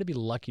lucky. You got to be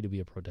lucky to be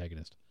a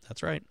protagonist.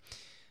 That's right.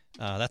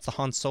 That's the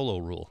Han Solo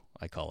rule,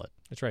 I call it.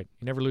 That's right.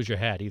 You never lose your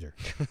hat either.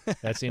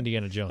 That's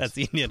Indiana Jones. That's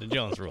the Indiana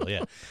Jones rule,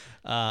 yeah.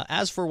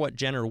 As for what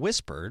Jenner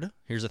whispered,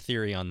 here's a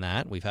theory on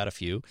that. We've had a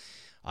few.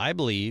 I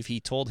believe he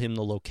told him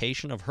the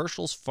location of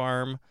Herschel's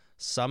farm.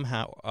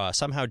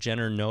 Somehow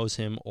Jenner knows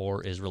him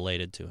or is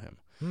related to him.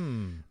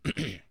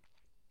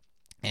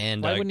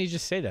 And why wouldn't he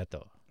just say that,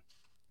 though?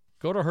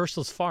 Go to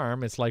Herschel's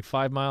farm. It's like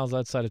 5 miles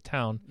outside of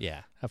town.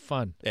 Yeah. Have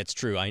fun. It's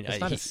true. It's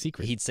not a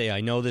secret. He'd say,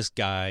 I know this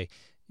guy.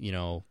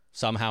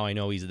 Somehow I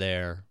know he's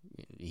there.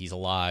 He's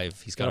alive.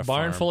 He's got a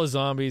barn farm. full of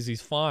zombies.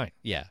 He's fine.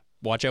 Yeah.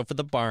 Watch out for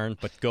the barn,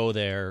 but go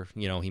there.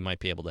 He might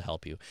be able to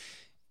help you.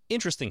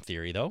 Interesting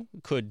theory, though.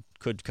 Could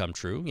come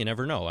true. You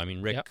never know. I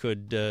mean, Rick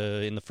could,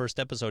 in the first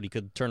episode, he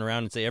could turn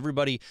around and say,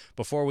 everybody,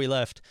 before we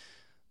left,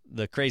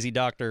 the crazy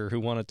doctor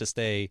who wanted to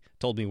stay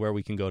told me where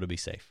we can go to be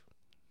safe.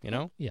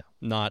 Yeah.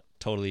 Not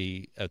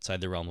totally outside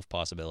the realm of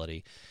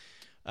possibility.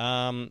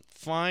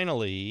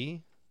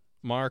 Finally,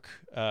 Mark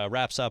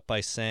wraps up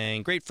by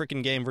saying, great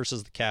freaking game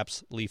versus the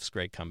Caps. Leafs,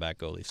 great comeback.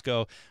 Go, Leafs,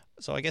 go.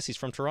 So I guess he's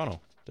from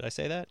Toronto. Did I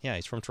say that? Yeah,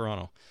 he's from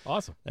Toronto.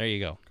 Awesome. There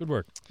you go. Good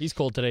work. He's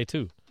cold today,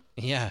 too.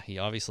 Yeah, he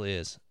obviously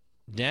is.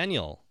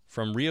 Daniel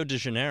from Rio de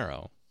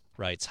Janeiro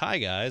writes, hi,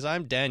 guys.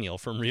 I'm Daniel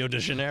from Rio de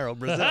Janeiro,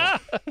 Brazil.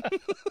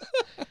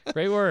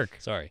 Great work.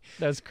 Sorry.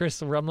 That's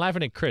Chris. I'm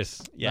laughing at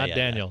Chris, not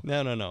Daniel.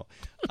 Yeah. No.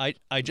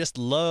 I just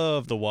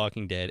love The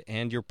Walking Dead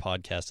and your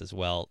podcast as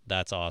well.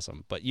 That's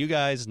awesome. But you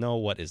guys know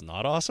what is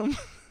not awesome?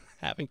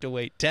 Having to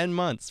wait 10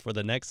 months for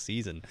the next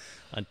season.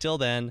 Until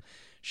then,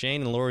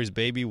 Shane and Lori's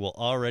baby will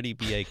already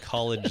be a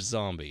college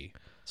zombie.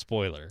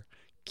 Spoiler.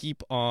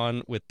 Keep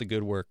on with the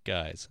good work,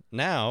 guys.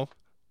 Now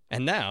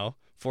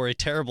for a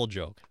terrible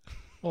joke.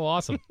 Oh,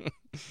 awesome.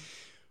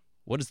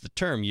 What is the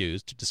term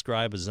used to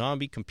describe a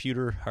zombie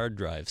computer hard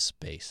drive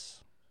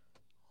space?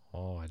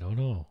 Oh, I don't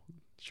know.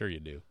 Sure you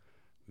do.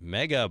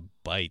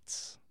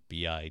 Megabytes.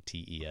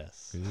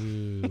 B-I-T-E-S.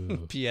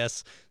 Ooh.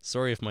 P.S.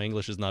 Sorry if my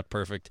English is not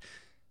perfect,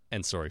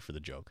 and sorry for the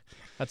joke.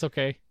 That's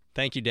okay.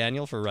 Thank you,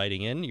 Daniel, for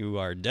writing in. You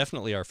are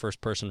definitely our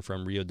first person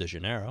from Rio de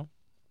Janeiro.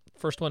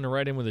 First one to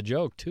write in with a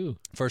joke, too.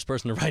 First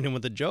person to write in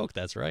with a joke.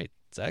 That's right.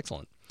 It's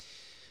excellent.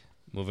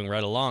 Moving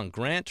right along.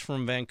 Grant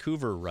from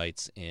Vancouver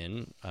writes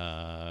in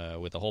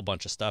with a whole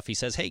bunch of stuff. He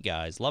says, "Hey,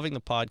 guys, loving the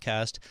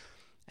podcast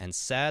and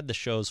sad the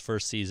show's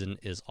first season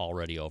is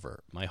already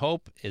over. My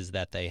hope is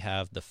that they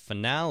have the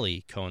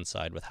finale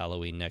coincide with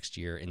Halloween next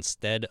year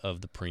instead of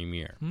the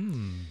premiere.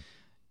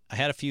 I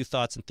had a few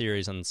thoughts and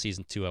theories on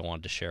season 2 I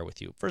wanted to share with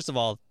you. First of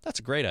all, that's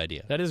a great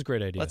idea. That is a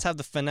great idea. Let's have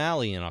the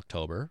finale in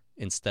October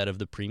instead of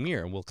the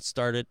premiere. We'll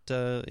start it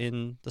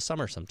in the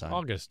summer sometime.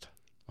 August.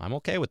 I'm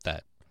okay with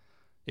that.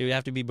 It would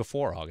have to be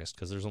before August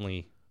because there's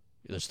 13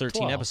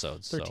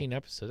 episodes. 13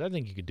 episodes. I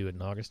think you could do it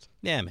in August.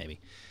 Yeah, maybe.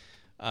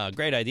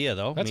 Great idea,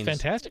 though. That's a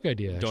fantastic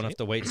idea, Don't have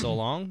to wait so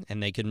long,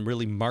 and they can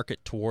really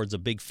market towards a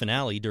big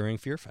finale during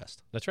Fear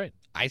Fest. That's right.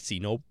 I see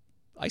no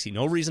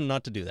reason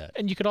not to do that.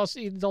 And you could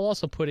they'll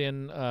also put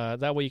in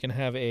that way you can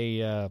have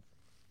a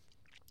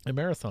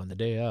marathon the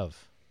day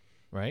of,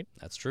 right?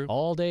 That's true.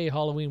 All day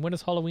Halloween. When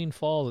does Halloween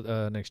fall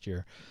next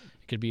year?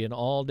 It could be an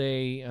all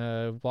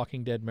day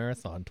Walking Dead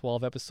marathon,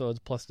 12 episodes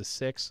plus the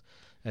 6.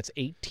 That's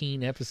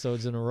 18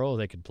 episodes in a row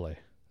they could play.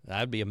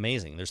 That'd be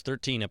amazing. There's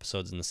 13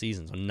 episodes in the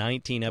season, so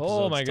 19 episodes.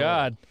 Oh my total.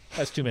 God,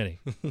 that's too many.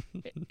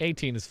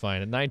 18 is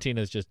fine, and 19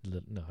 is just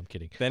no. I'm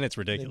kidding. Then it's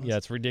ridiculous. Yeah,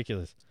 it's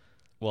ridiculous.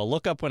 Well,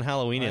 look up when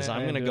Halloween is.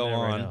 I'm going to go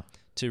on now.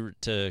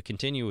 to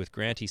continue with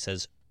Grant. He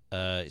says,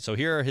 so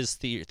here are his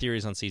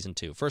theories on season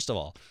 2. First of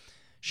all,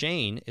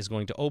 Shane is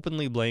going to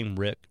openly blame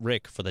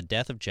Rick for the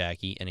death of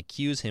Jackie and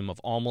accuse him of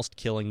almost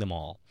killing them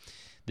all.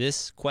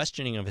 This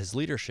questioning of his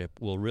leadership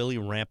will really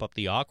ramp up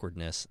the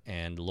awkwardness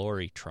and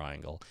Laurie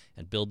triangle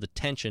and build the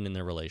tension in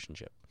their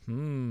relationship.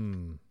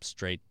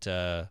 Straight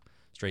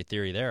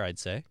theory there, I'd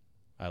say.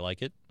 I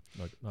like it.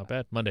 Not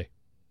bad. Monday.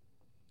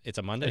 It's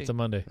a Monday? It's a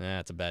Monday.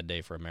 It's a bad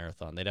day for a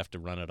marathon. They'd have to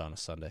run it on a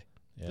Sunday,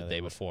 the day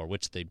before,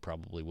 which they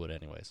probably would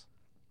anyways.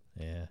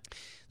 Yeah.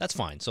 That's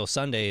fine. So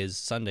Sunday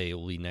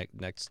will be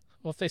next.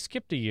 Well, if they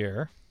skipped a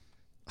year.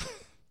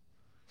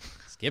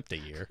 Skipped a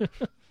year?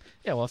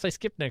 Yeah, well, if they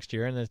skip next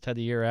year and then had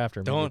the year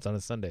after, maybe it's on a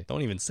Sunday.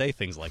 Don't even say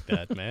things like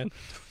that, man.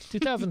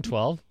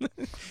 2012.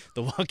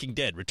 The Walking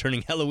Dead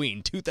returning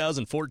Halloween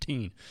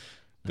 2014.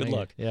 Good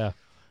luck. Yeah.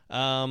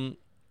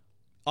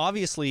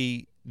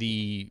 Obviously,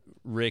 the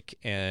Rick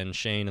and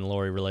Shane and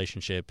Laurie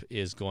relationship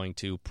is going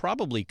to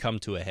probably come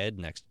to a head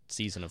next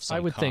season of some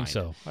kind.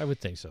 I would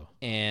think so.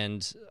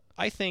 And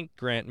I think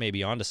Grant may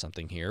be onto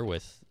something here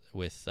with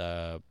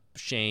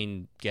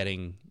Shane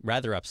getting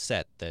rather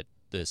upset that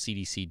the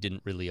CDC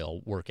didn't really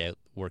all work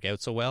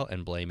out so well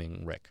and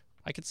blaming Rick.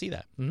 I could see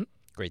that. Mm-hmm.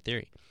 Great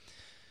theory.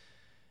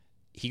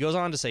 He goes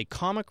on to say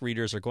comic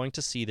readers are going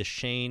to see the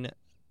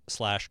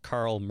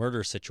Shane/Carl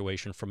murder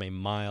situation from a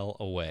mile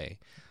away.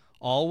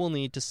 All we'll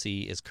need to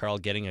see is Carl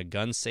getting a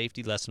gun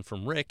safety lesson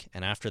from Rick,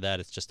 and after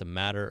that it's just a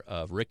matter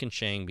of Rick and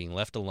Shane being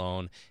left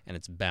alone, and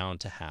it's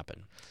bound to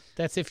happen.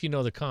 That's if you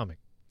know the comic.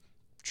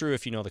 True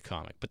if you know the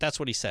comic, but that's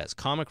what he says.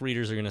 Comic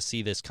readers are going to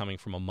see this coming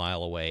from a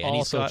mile away. And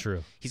Also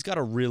true. He's got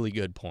a really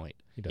good point.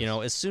 He does. You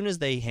know, as soon as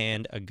they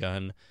hand a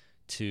gun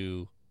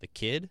to the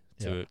kid,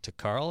 to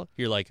Carl,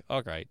 you're like,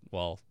 all right,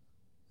 well,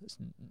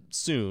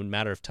 soon,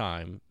 matter of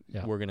time,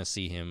 we're going to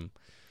see him.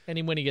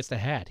 And when he gets the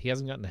hat. He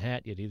hasn't gotten the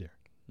hat yet either.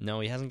 No,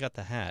 he hasn't got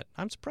the hat.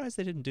 I'm surprised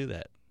they didn't do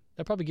that.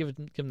 They'll probably give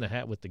him the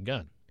hat with the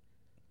gun.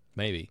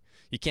 Maybe.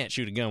 You can't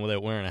shoot a gun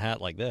without wearing a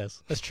hat like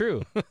this. That's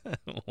true.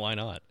 Why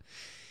not?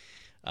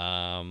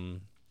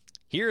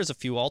 Here's a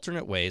few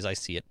alternate ways I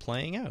see it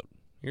playing out.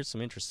 Here's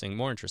some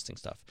more interesting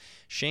stuff.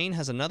 Shane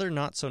has another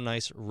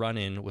not-so-nice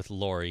run-in with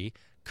Laurie.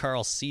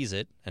 Carl sees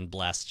it and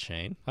blasts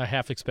Shane. I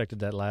half expected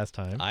that last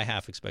time. I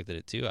half expected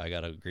it too, I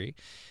gotta agree.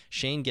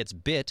 Shane gets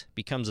bit,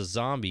 becomes a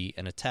zombie,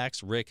 and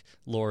attacks Rick,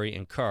 Laurie,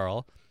 and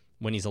Carl.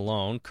 When he's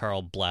alone,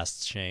 Carl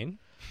blasts Shane.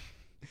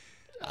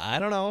 I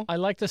don't know. I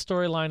like the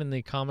storyline in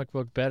the comic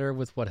book better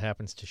with what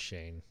happens to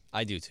Shane.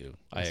 I do too.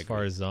 I agree. As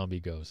far as zombie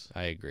goes.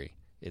 I agree.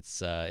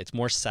 It's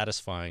more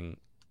satisfying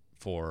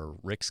for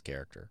Rick's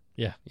character.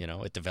 Yeah. You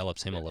know, it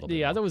develops him a little bit.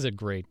 Yeah, more. that was a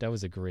great,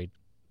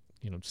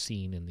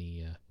 scene in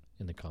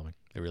the comic.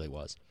 It really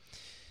was.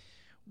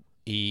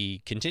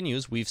 He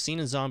continues, we've seen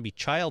a zombie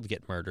child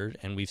get murdered,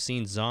 and we've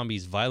seen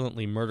zombies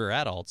violently murder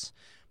adults,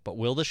 but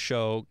will the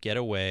show get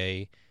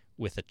away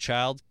with a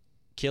child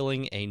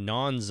killing a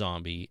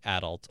non-zombie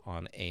adult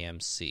on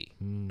AMC?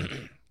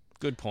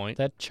 Good point.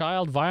 That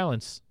child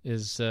violence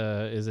is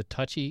a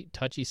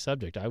touchy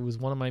subject. I was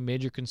one of my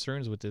major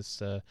concerns with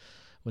this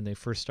when they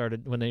first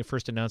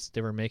announced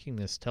they were making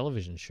this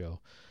television show.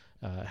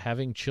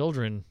 Having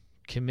children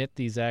commit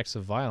these acts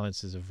of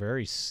violence is a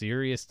very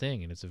serious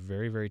thing, and it's a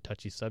very, very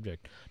touchy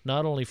subject,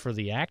 not only for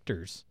the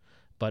actors,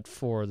 but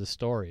for the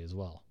story as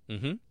well.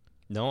 Mm-hmm.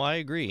 No, I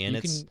agree.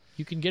 And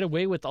you can get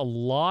away with a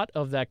lot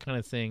of that kind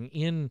of thing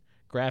in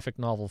graphic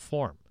novel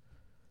form.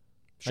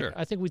 Sure.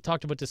 I think we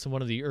talked about this in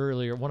one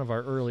of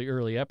our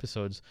early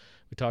episodes.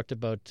 We talked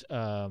about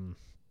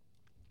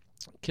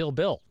Kill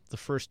Bill, the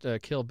first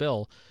Kill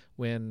Bill,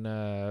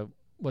 when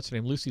what's her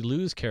name, Lucy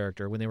Liu's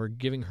character, when they were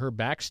giving her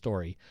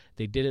backstory,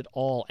 they did it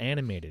all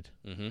animated,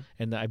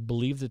 and I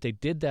believe that they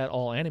did that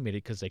all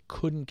animated because they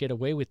couldn't get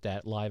away with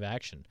that live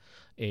action.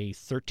 A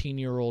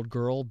 13-year-old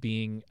girl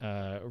being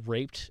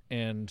raped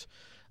and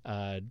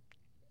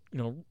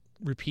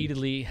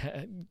repeatedly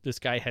this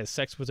guy has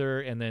sex with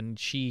her, and then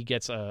she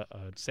gets a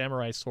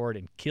samurai sword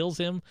and kills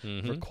him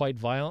for quite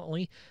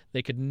violently.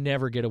 They could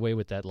never get away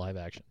with that live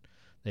action.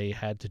 They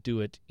had to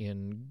do it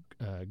in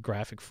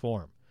graphic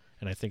form.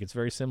 And I think it's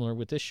very similar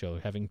with this show.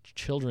 Having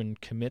children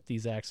commit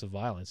these acts of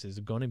violence is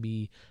going to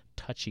be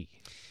touchy.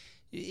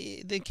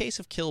 The case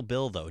of Kill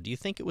Bill, though, do you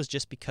think it was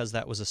just because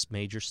that was a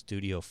major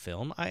studio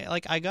film?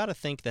 I got to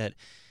think that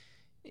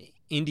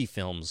indie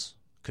films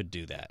could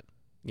do that.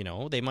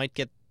 They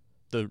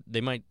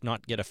might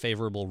not get a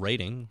favorable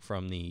rating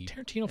from the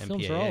Tarantino MPAA.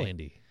 films are all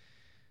indie.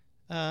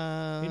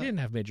 He didn't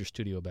have major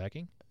studio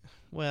backing.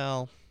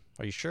 Well,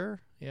 are you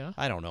sure? Yeah.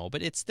 I don't know,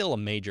 but it's still a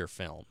major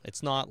film.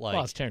 It's not like...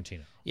 Well, it's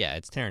Tarantino. Yeah,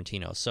 it's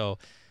Tarantino. So,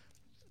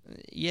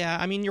 yeah,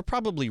 I mean, you're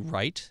probably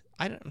right.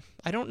 I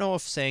don't know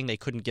if saying they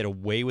couldn't get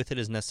away with it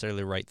is necessarily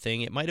the right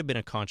thing. It might have been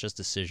a conscious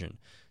decision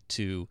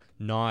to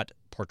not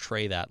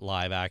portray that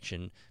live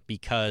action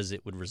because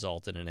it would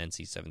result in an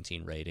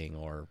NC-17 rating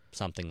or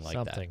something like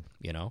that.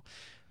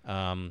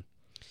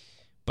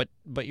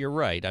 But you're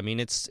right. I mean,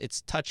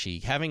 it's touchy.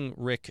 Having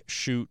Rick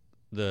shoot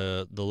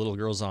the little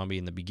girl zombie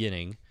in the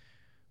beginning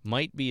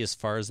might be as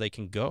far as they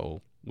can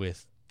go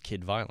with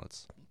kid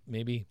violence.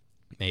 Maybe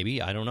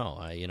I don't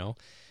know.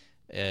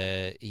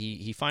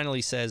 He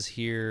finally says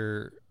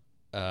here,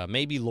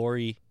 maybe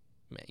Lori,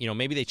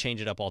 maybe they change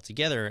it up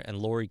altogether, and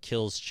Lori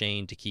kills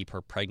Shane to keep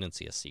her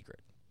pregnancy a secret,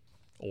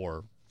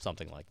 or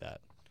something like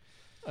that.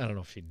 I don't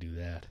know if she'd do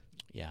that.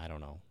 Yeah, I don't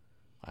know.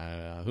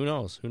 Who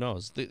knows?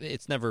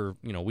 It's never.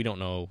 We don't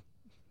know.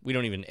 We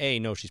don't even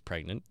know she's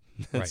pregnant.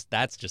 Right.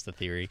 That's just a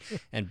theory,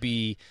 and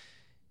B,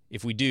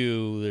 if we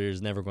do,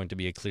 there's never going to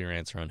be a clear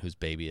answer on whose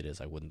baby it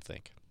is, I wouldn't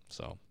think.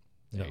 So,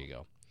 there you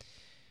go.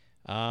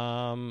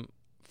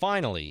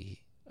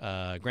 Finally,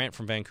 Grant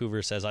from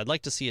Vancouver says, I'd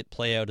like to see it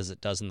play out as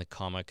it does in the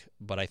comic,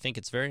 but I think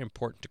it's very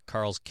important to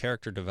Carl's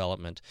character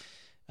development.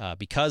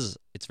 Because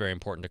it's very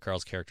important to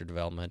Carl's character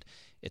development,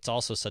 it's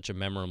also such a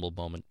memorable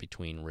moment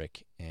between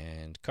Rick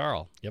and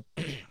Carl. Yep.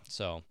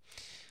 So,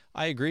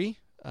 I agree.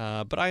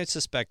 But I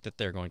suspect that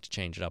they're going to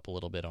change it up a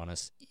little bit on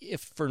us,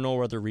 if for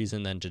no other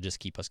reason than to just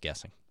keep us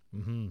guessing.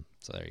 Mm-hmm.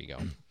 So there you go.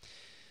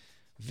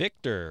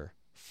 Victor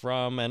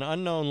from an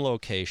unknown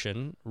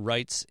location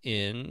writes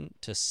in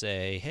to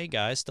say, hey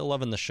guys, still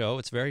loving the show.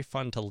 It's very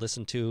fun to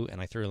listen to, and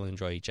I thoroughly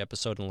enjoy each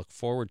episode and look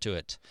forward to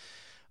it.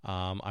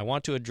 I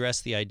want to address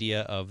the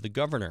idea of the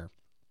governor.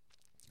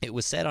 It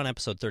was said on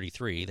episode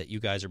 33 that you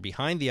guys are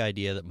behind the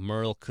idea that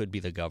Merle could be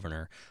the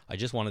governor. I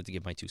just wanted to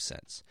give my 2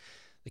 cents.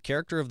 The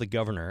character of the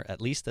governor, at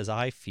least as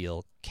I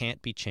feel,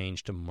 can't be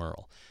changed to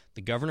Merle.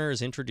 The governor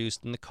is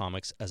introduced in the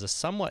comics as a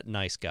somewhat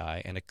nice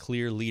guy and a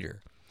clear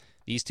leader.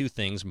 These 2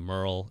 things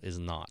Merle is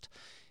not.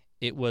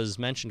 It was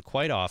mentioned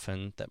quite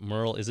often that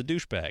Merle is a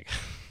douchebag,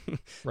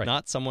 Right.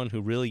 not someone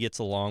who really gets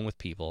along with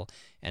people,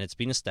 and it's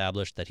been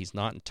established that he's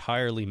not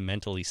entirely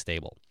mentally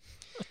stable.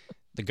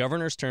 The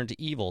governor's turn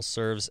to evil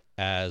serves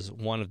as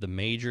one of the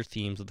major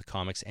themes of the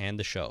comics and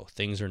the show.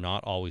 Things are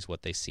not always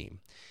what they seem.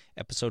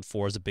 Episode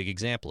 4 is a big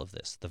example of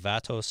this. The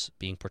Vatos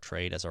being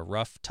portrayed as a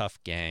rough, tough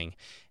gang,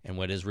 and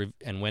when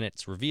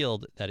it's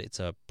revealed that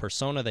it's a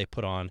persona they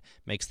put on,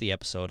 makes the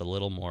episode a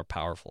little more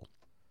powerful.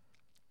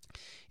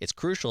 It's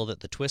crucial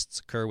that the twists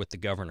occur with the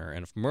governor,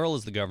 and if Merle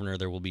is the governor,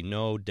 there will be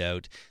no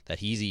doubt that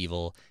he's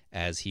evil,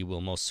 as he will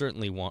most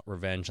certainly want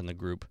revenge on the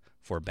group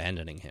for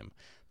abandoning him.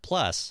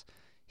 Plus,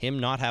 him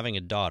not having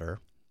a daughter,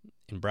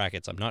 in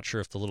brackets, I'm not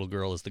sure if the little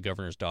girl is the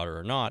governor's daughter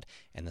or not,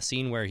 and the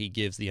scene where he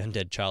gives the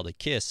undead child a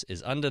kiss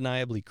is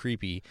undeniably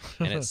creepy,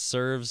 and it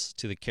serves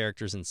to the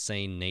character's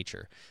insane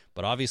nature.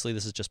 But obviously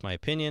this is just my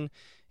opinion,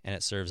 and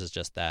it serves as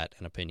just that,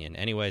 an opinion.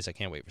 Anyways, I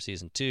can't wait for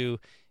season 2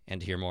 and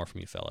to hear more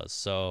from you fellas.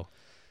 So,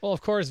 Well,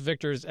 of course,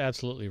 Victor's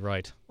absolutely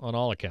right on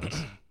all accounts.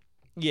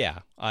 yeah,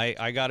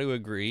 I got to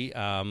agree.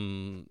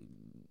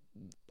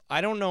 I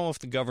don't know if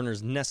the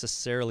governor's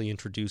necessarily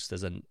introduced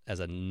as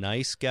a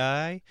nice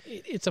guy.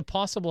 It's a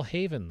possible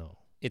haven, though.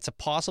 It's a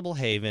possible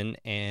haven,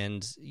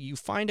 and you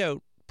find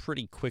out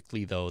pretty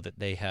quickly, though, that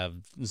they have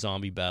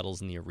zombie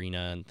battles in the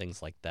arena and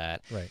things like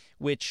that, Right.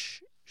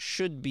 which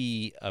should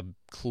be a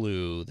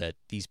clue that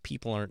these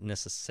people aren't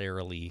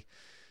necessarily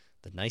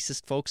the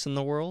nicest folks in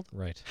the world.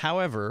 Right.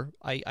 However,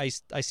 I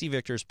see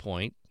Victor's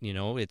point.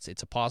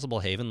 It's a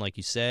possible haven, like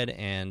you said,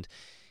 and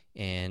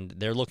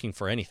they're looking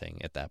for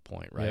anything at that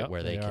point, right? Yeah,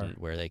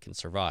 where they can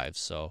survive.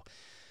 So,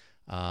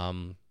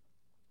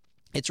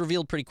 it's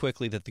revealed pretty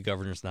quickly that the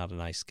governor's not a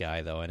nice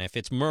guy, though. And if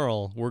it's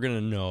Merle, we're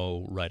gonna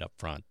know right up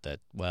front that,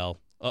 well,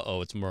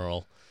 it's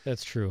Merle.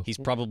 That's true. He's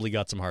probably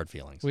got some hard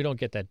feelings. We don't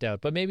get that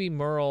doubt. But maybe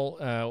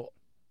Merle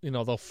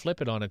they'll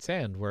flip it on its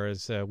end,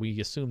 whereas we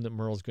assume that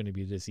Merle's going to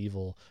be this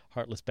evil,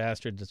 heartless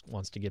bastard that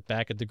wants to get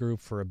back at the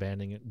group for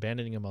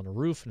abandoning him on a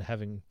roof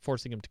and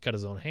forcing him to cut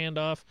his own hand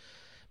off.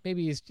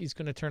 Maybe he's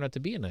going to turn out to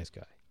be a nice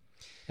guy,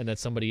 and that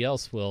somebody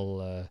else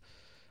will.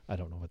 I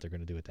don't know what they're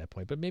going to do at that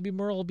point, but maybe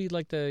Merle will be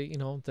like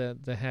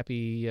the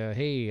happy.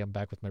 Hey, I'm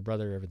back with my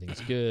brother.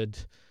 Everything's good.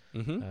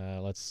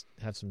 Let's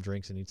have some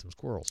drinks and eat some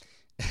squirrels.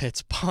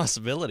 It's a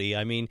possibility.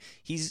 I mean,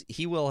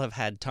 he will have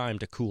had time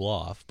to cool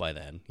off by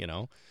then,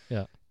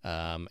 Yeah.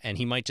 And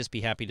he might just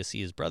be happy to see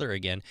his brother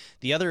again.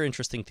 The other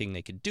interesting thing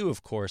they could do,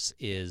 of course,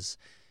 is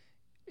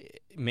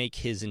make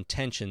his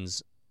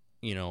intentions,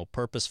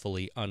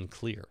 purposefully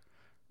unclear.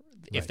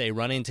 Right. If they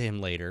run into him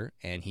later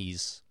and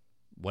he's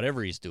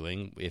whatever he's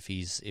doing, if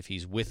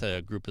he's with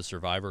a group of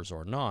survivors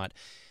or not,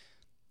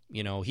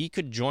 he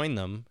could join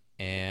them.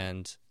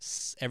 And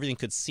everything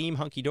could seem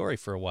hunky-dory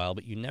for a while,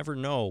 but you never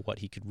know what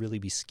he could really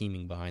be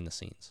scheming behind the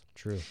scenes.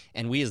 True.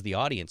 And we as the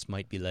audience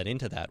might be let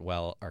into that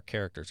while our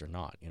characters are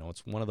not.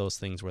 It's one of those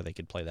things where they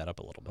could play that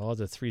up a little bit. Oh,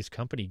 the Three's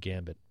Company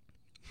gambit.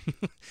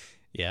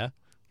 Yeah.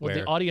 Well,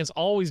 the audience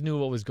always knew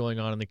what was going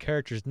on, and the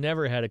characters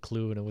never had a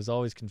clue, and it was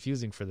always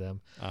confusing for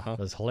them. It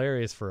was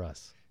hilarious for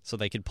us. So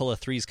they could pull a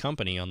Three's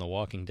Company on The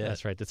Walking Dead.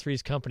 That's right, the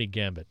Three's Company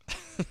gambit.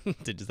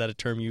 Is that a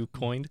term you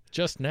coined?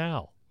 Just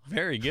now.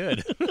 Very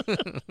good.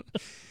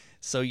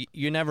 So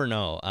you never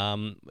know.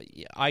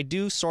 I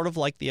do sort of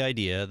like the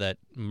idea that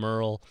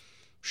Merle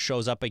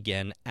shows up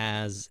again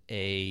as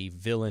a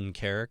villain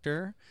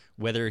character.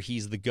 Whether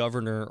he's the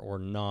governor or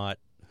not,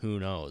 who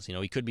knows?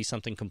 He could be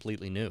something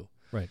completely new.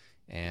 Right.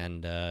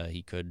 And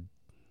he could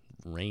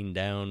rain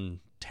down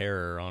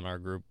terror on our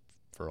group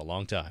for a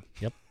long time.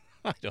 Yep.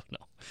 I don't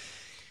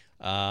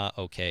know.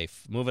 Okay,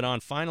 moving on.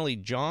 Finally,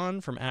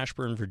 John from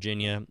Ashburn,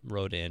 Virginia,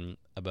 wrote in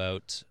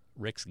about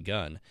Rick's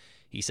gun.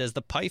 He says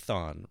the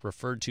Python,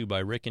 referred to by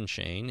Rick and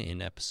Shane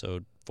in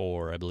episode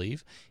 4, I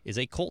believe, is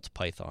a Colt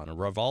Python, a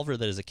revolver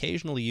that is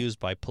occasionally used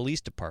by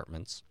police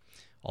departments,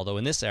 although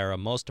in this era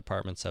most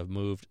departments have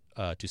moved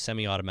to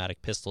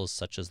semi-automatic pistols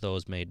such as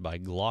those made by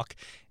Glock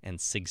and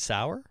Sig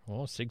Sauer.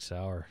 Oh, Sig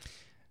Sauer.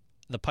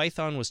 The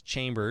Python was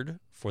chambered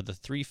for the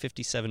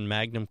 .357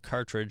 Magnum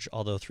cartridge,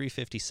 although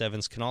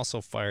 .357s can also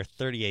fire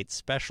 .38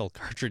 special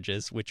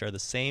cartridges, which are the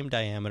same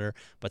diameter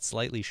but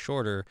slightly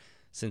shorter,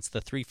 since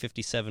the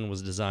 .357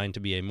 was designed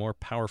to be a more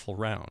powerful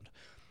round.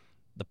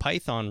 The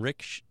Python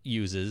Rick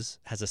uses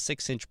has a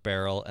 6-inch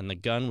barrel, and the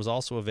gun was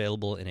also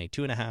available in a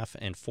 2.5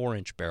 and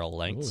 4-inch barrel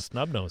lengths. Ooh,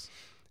 snub nose.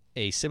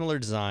 A similar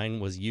design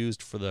was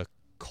used for the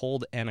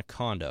Cold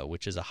Anaconda,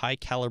 which is a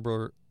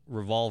high-caliber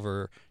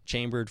revolver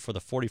chambered for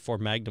the .44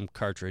 Magnum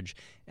cartridge,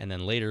 and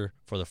then later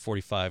for the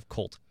 .45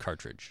 Colt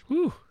cartridge.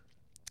 Whew.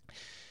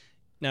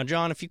 Now,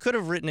 John, if you could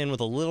have written in with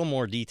a little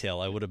more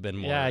detail, I would have been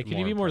more. Yeah, can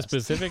you be more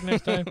impressed. specific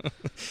next time?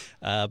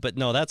 But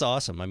no, that's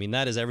awesome. I mean,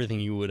 that is everything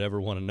you would ever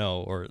want to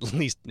know, or at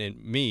least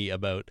me,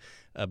 about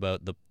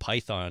the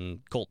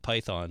Colt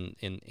Python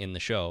in the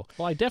show.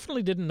 Well, I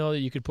definitely didn't know that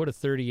you could put a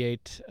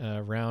 .38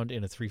 round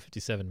in a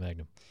 .357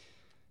 Magnum.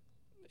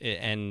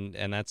 And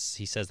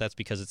he says that's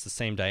because it's the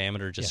same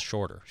diameter, just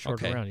shorter.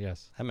 Shorter okay. round,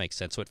 yes. That makes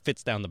sense. So it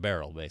fits down the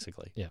barrel,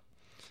 basically. Yeah.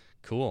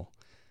 Cool.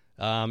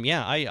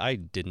 I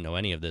didn't know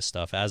any of this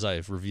stuff. As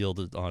I've revealed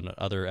it on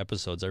other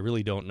episodes, I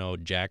really don't know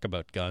jack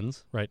about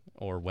guns. Right.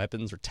 Or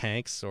weapons or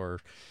tanks or...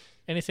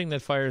 anything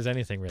that fires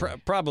anything,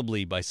 really.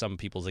 Probably, by some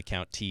people's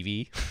account,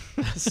 TV.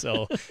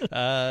 So...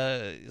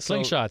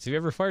 Slingshots. Have you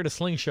ever fired a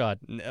slingshot?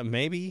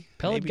 Maybe.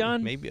 Pellet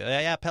gun? Maybe.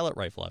 Yeah, pellet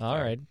rifle. All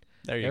right.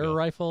 There you go. Air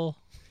rifle?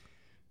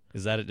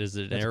 Is it That's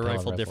an a air pellet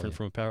rifle rifle, different yeah.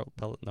 from a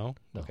pellet? No?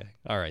 No. Okay.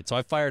 All right. So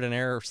I fired an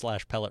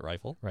air/pellet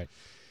rifle. Right.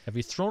 Have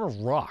you thrown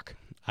a rock?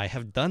 I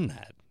have done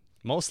that.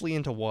 Mostly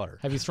into water.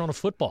 Have you thrown a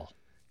football?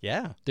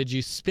 Yeah. Did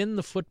you spin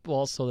the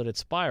football so that it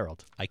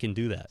spiraled? I can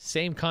do that.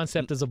 Same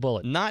concept as a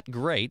bullet. Not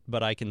great,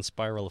 but I can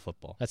spiral a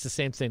football. That's the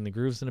same thing. The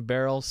groove's in a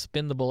barrel,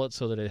 spin the bullet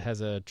so that it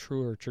has a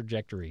truer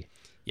trajectory.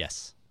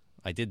 Yes.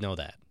 I did know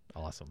that.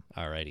 Awesome.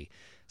 All righty.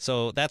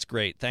 So that's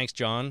great. Thanks,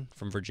 John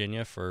from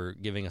Virginia, for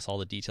giving us all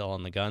the detail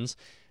on the guns.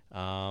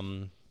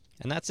 And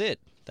that's it.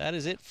 That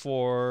is it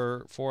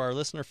for our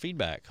listener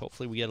feedback.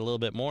 Hopefully we get a little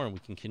bit more and we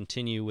can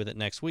continue with it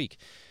next week.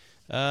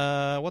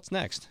 What's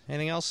next?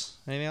 Anything else?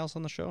 Anything else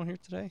on the show here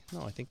today?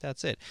 No, I think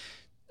that's it.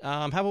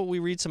 How about we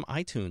read some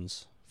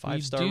iTunes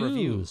 5-star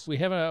reviews? We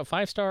have a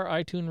 5-star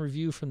iTunes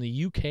review from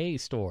the UK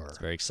store. It's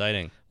very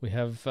exciting. We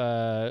have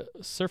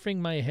Surfing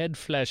My Head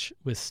Flesh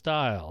with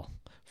Style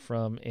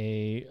from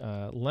a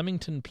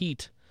Leamington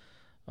Pete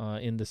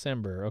in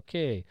December.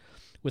 Okay.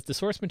 With the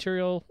source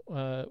material,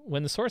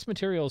 when the source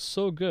material is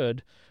so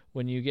good,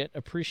 when you get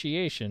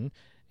appreciation,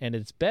 and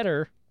it's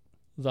better,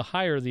 the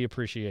higher the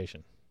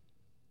appreciation.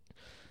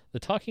 The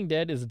Talking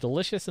Dead is a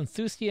delicious,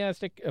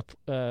 enthusiastic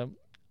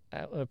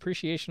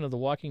appreciation of the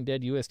Walking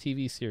Dead US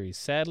TV series.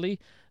 Sadly,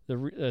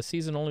 the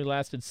season only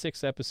lasted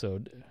 6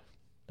 episodes.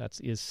 That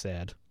is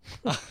sad.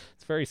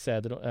 It's very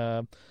sad.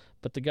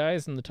 But the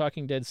guys in the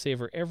Talking Dead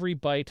savor every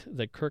bite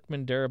that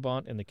Kirkman,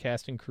 Darabont, and the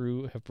cast and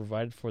crew have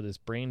provided for this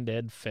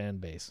brain-dead fan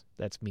base.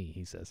 That's me,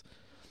 he says.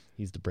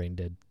 He's the Brain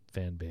Dead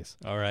fan base.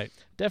 All right.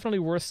 Definitely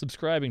worth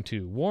subscribing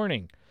to.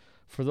 Warning.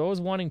 For those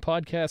wanting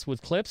podcasts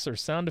with clips or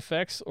sound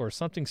effects or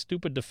something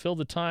stupid to fill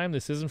the time,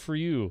 this isn't for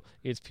you.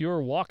 It's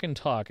pure walk and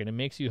talk, and it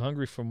makes you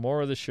hungry for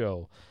more of the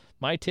show.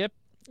 My tip,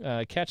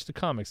 catch the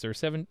comics. There are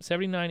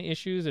 79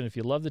 issues, and if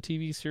you love the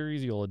TV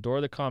series, you'll adore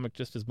the comic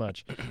just as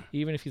much,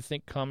 even if you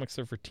think comics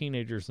are for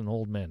teenagers and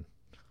old men.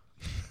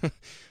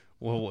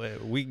 Well,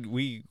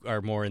 we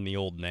are more in the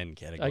old men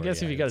category. I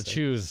guess if you got to say.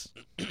 choose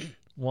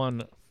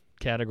one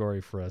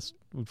category for us,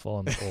 we'd fall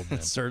in the old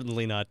men.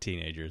 Certainly not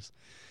teenagers.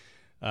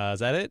 Is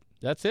that it?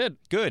 That's it.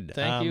 Good.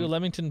 Thank you,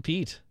 Leamington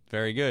Pete.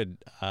 Very good.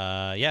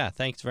 Yeah,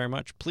 thanks very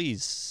much.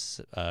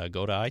 Please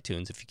go to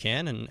iTunes if you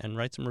can and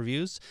write some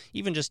reviews.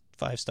 Even just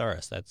 5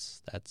 stars.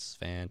 That's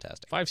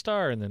fantastic.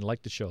 5-star, and then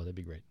like the show. That'd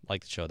be great.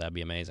 Like the show. That'd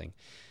be amazing.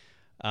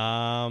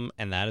 And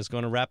that is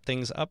going to wrap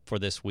things up for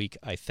this week,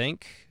 I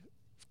think.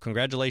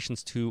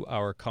 Congratulations to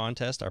our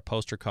contest, our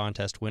poster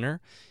contest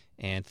winner.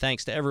 And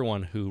thanks to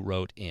everyone who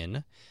wrote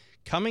in.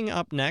 Coming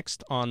up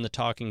next on The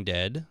Talking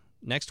Dead,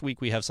 next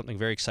week we have something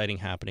very exciting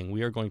happening.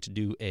 We are going to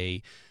do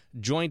a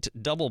joint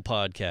double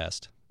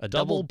podcast. A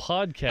double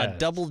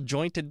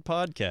jointed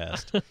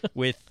podcast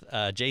with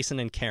Jason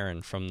and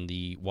Karen from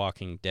the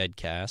Walking Dead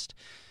cast.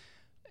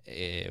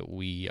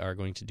 We are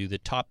going to do the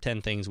top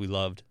 10 things we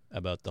loved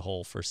about the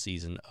whole first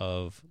season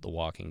of The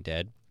Walking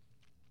Dead.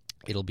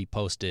 It'll be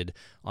posted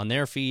on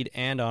their feed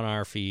and on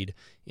our feed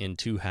in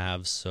 2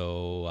 halves,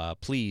 so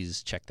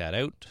please check that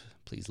out.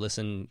 Please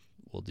listen.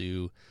 We'll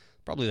do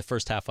probably the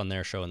first half on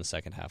their show and the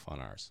second half on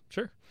ours.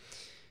 Sure.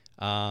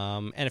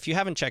 And if you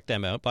haven't checked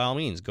them out, by all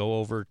means, go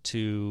over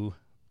to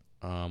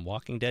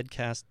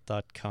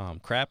walkingdeadcast.com.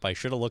 Crap, I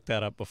should have looked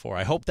that up before.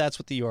 I hope that's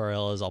what the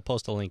URL is. I'll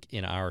post a link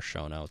in our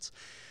show notes.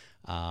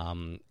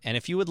 And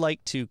if you would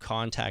like to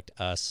contact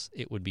us,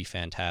 it would be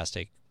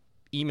fantastic.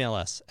 Email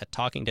us at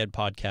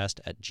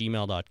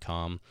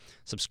talkingdeadpodcast@gmail.com.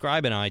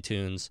 Subscribe in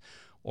iTunes,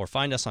 or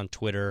find us on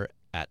Twitter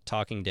at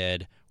Talking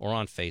Dead, or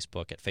on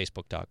Facebook at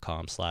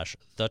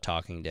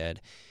facebook.com/TheTalkingDead.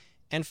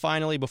 And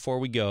finally, before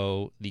we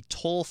go, the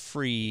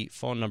toll-free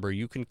phone number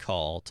you can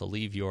call to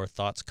leave your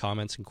thoughts,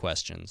 comments, and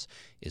questions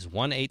is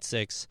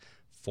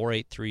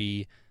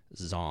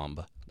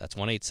 1-866-483-ZOMB. That's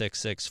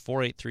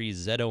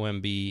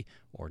 1-866-483-ZOMB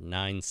or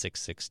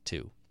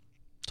 9662.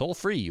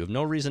 Toll-free. You have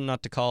no reason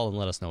not to call and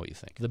let us know what you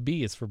think. The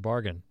B is for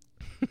bargain.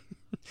 It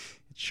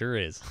sure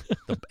is.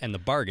 And the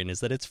bargain is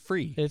that it's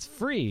free. It's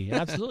free.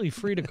 Absolutely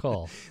free to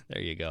call.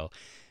 There you go.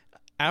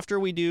 After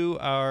we do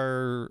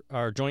our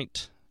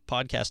joint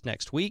podcast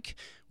next week,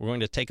 we're going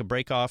to take a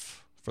break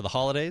off for the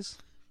holidays.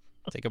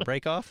 Take a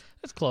break off.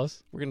 That's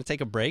close. We're going to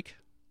take a break.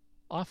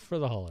 Off for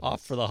the holidays.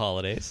 Off for the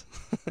holidays.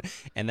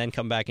 And then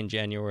come back in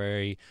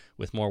January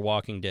with more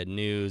Walking Dead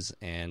news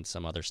and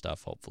some other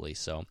stuff, hopefully.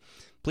 So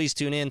please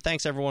tune in.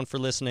 Thanks, everyone, for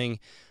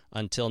listening.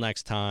 Until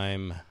next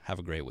time, have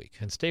a great week.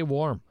 And stay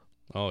warm.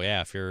 Oh,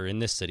 yeah. If you're in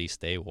this city,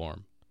 stay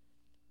warm.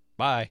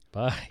 Bye.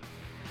 Bye.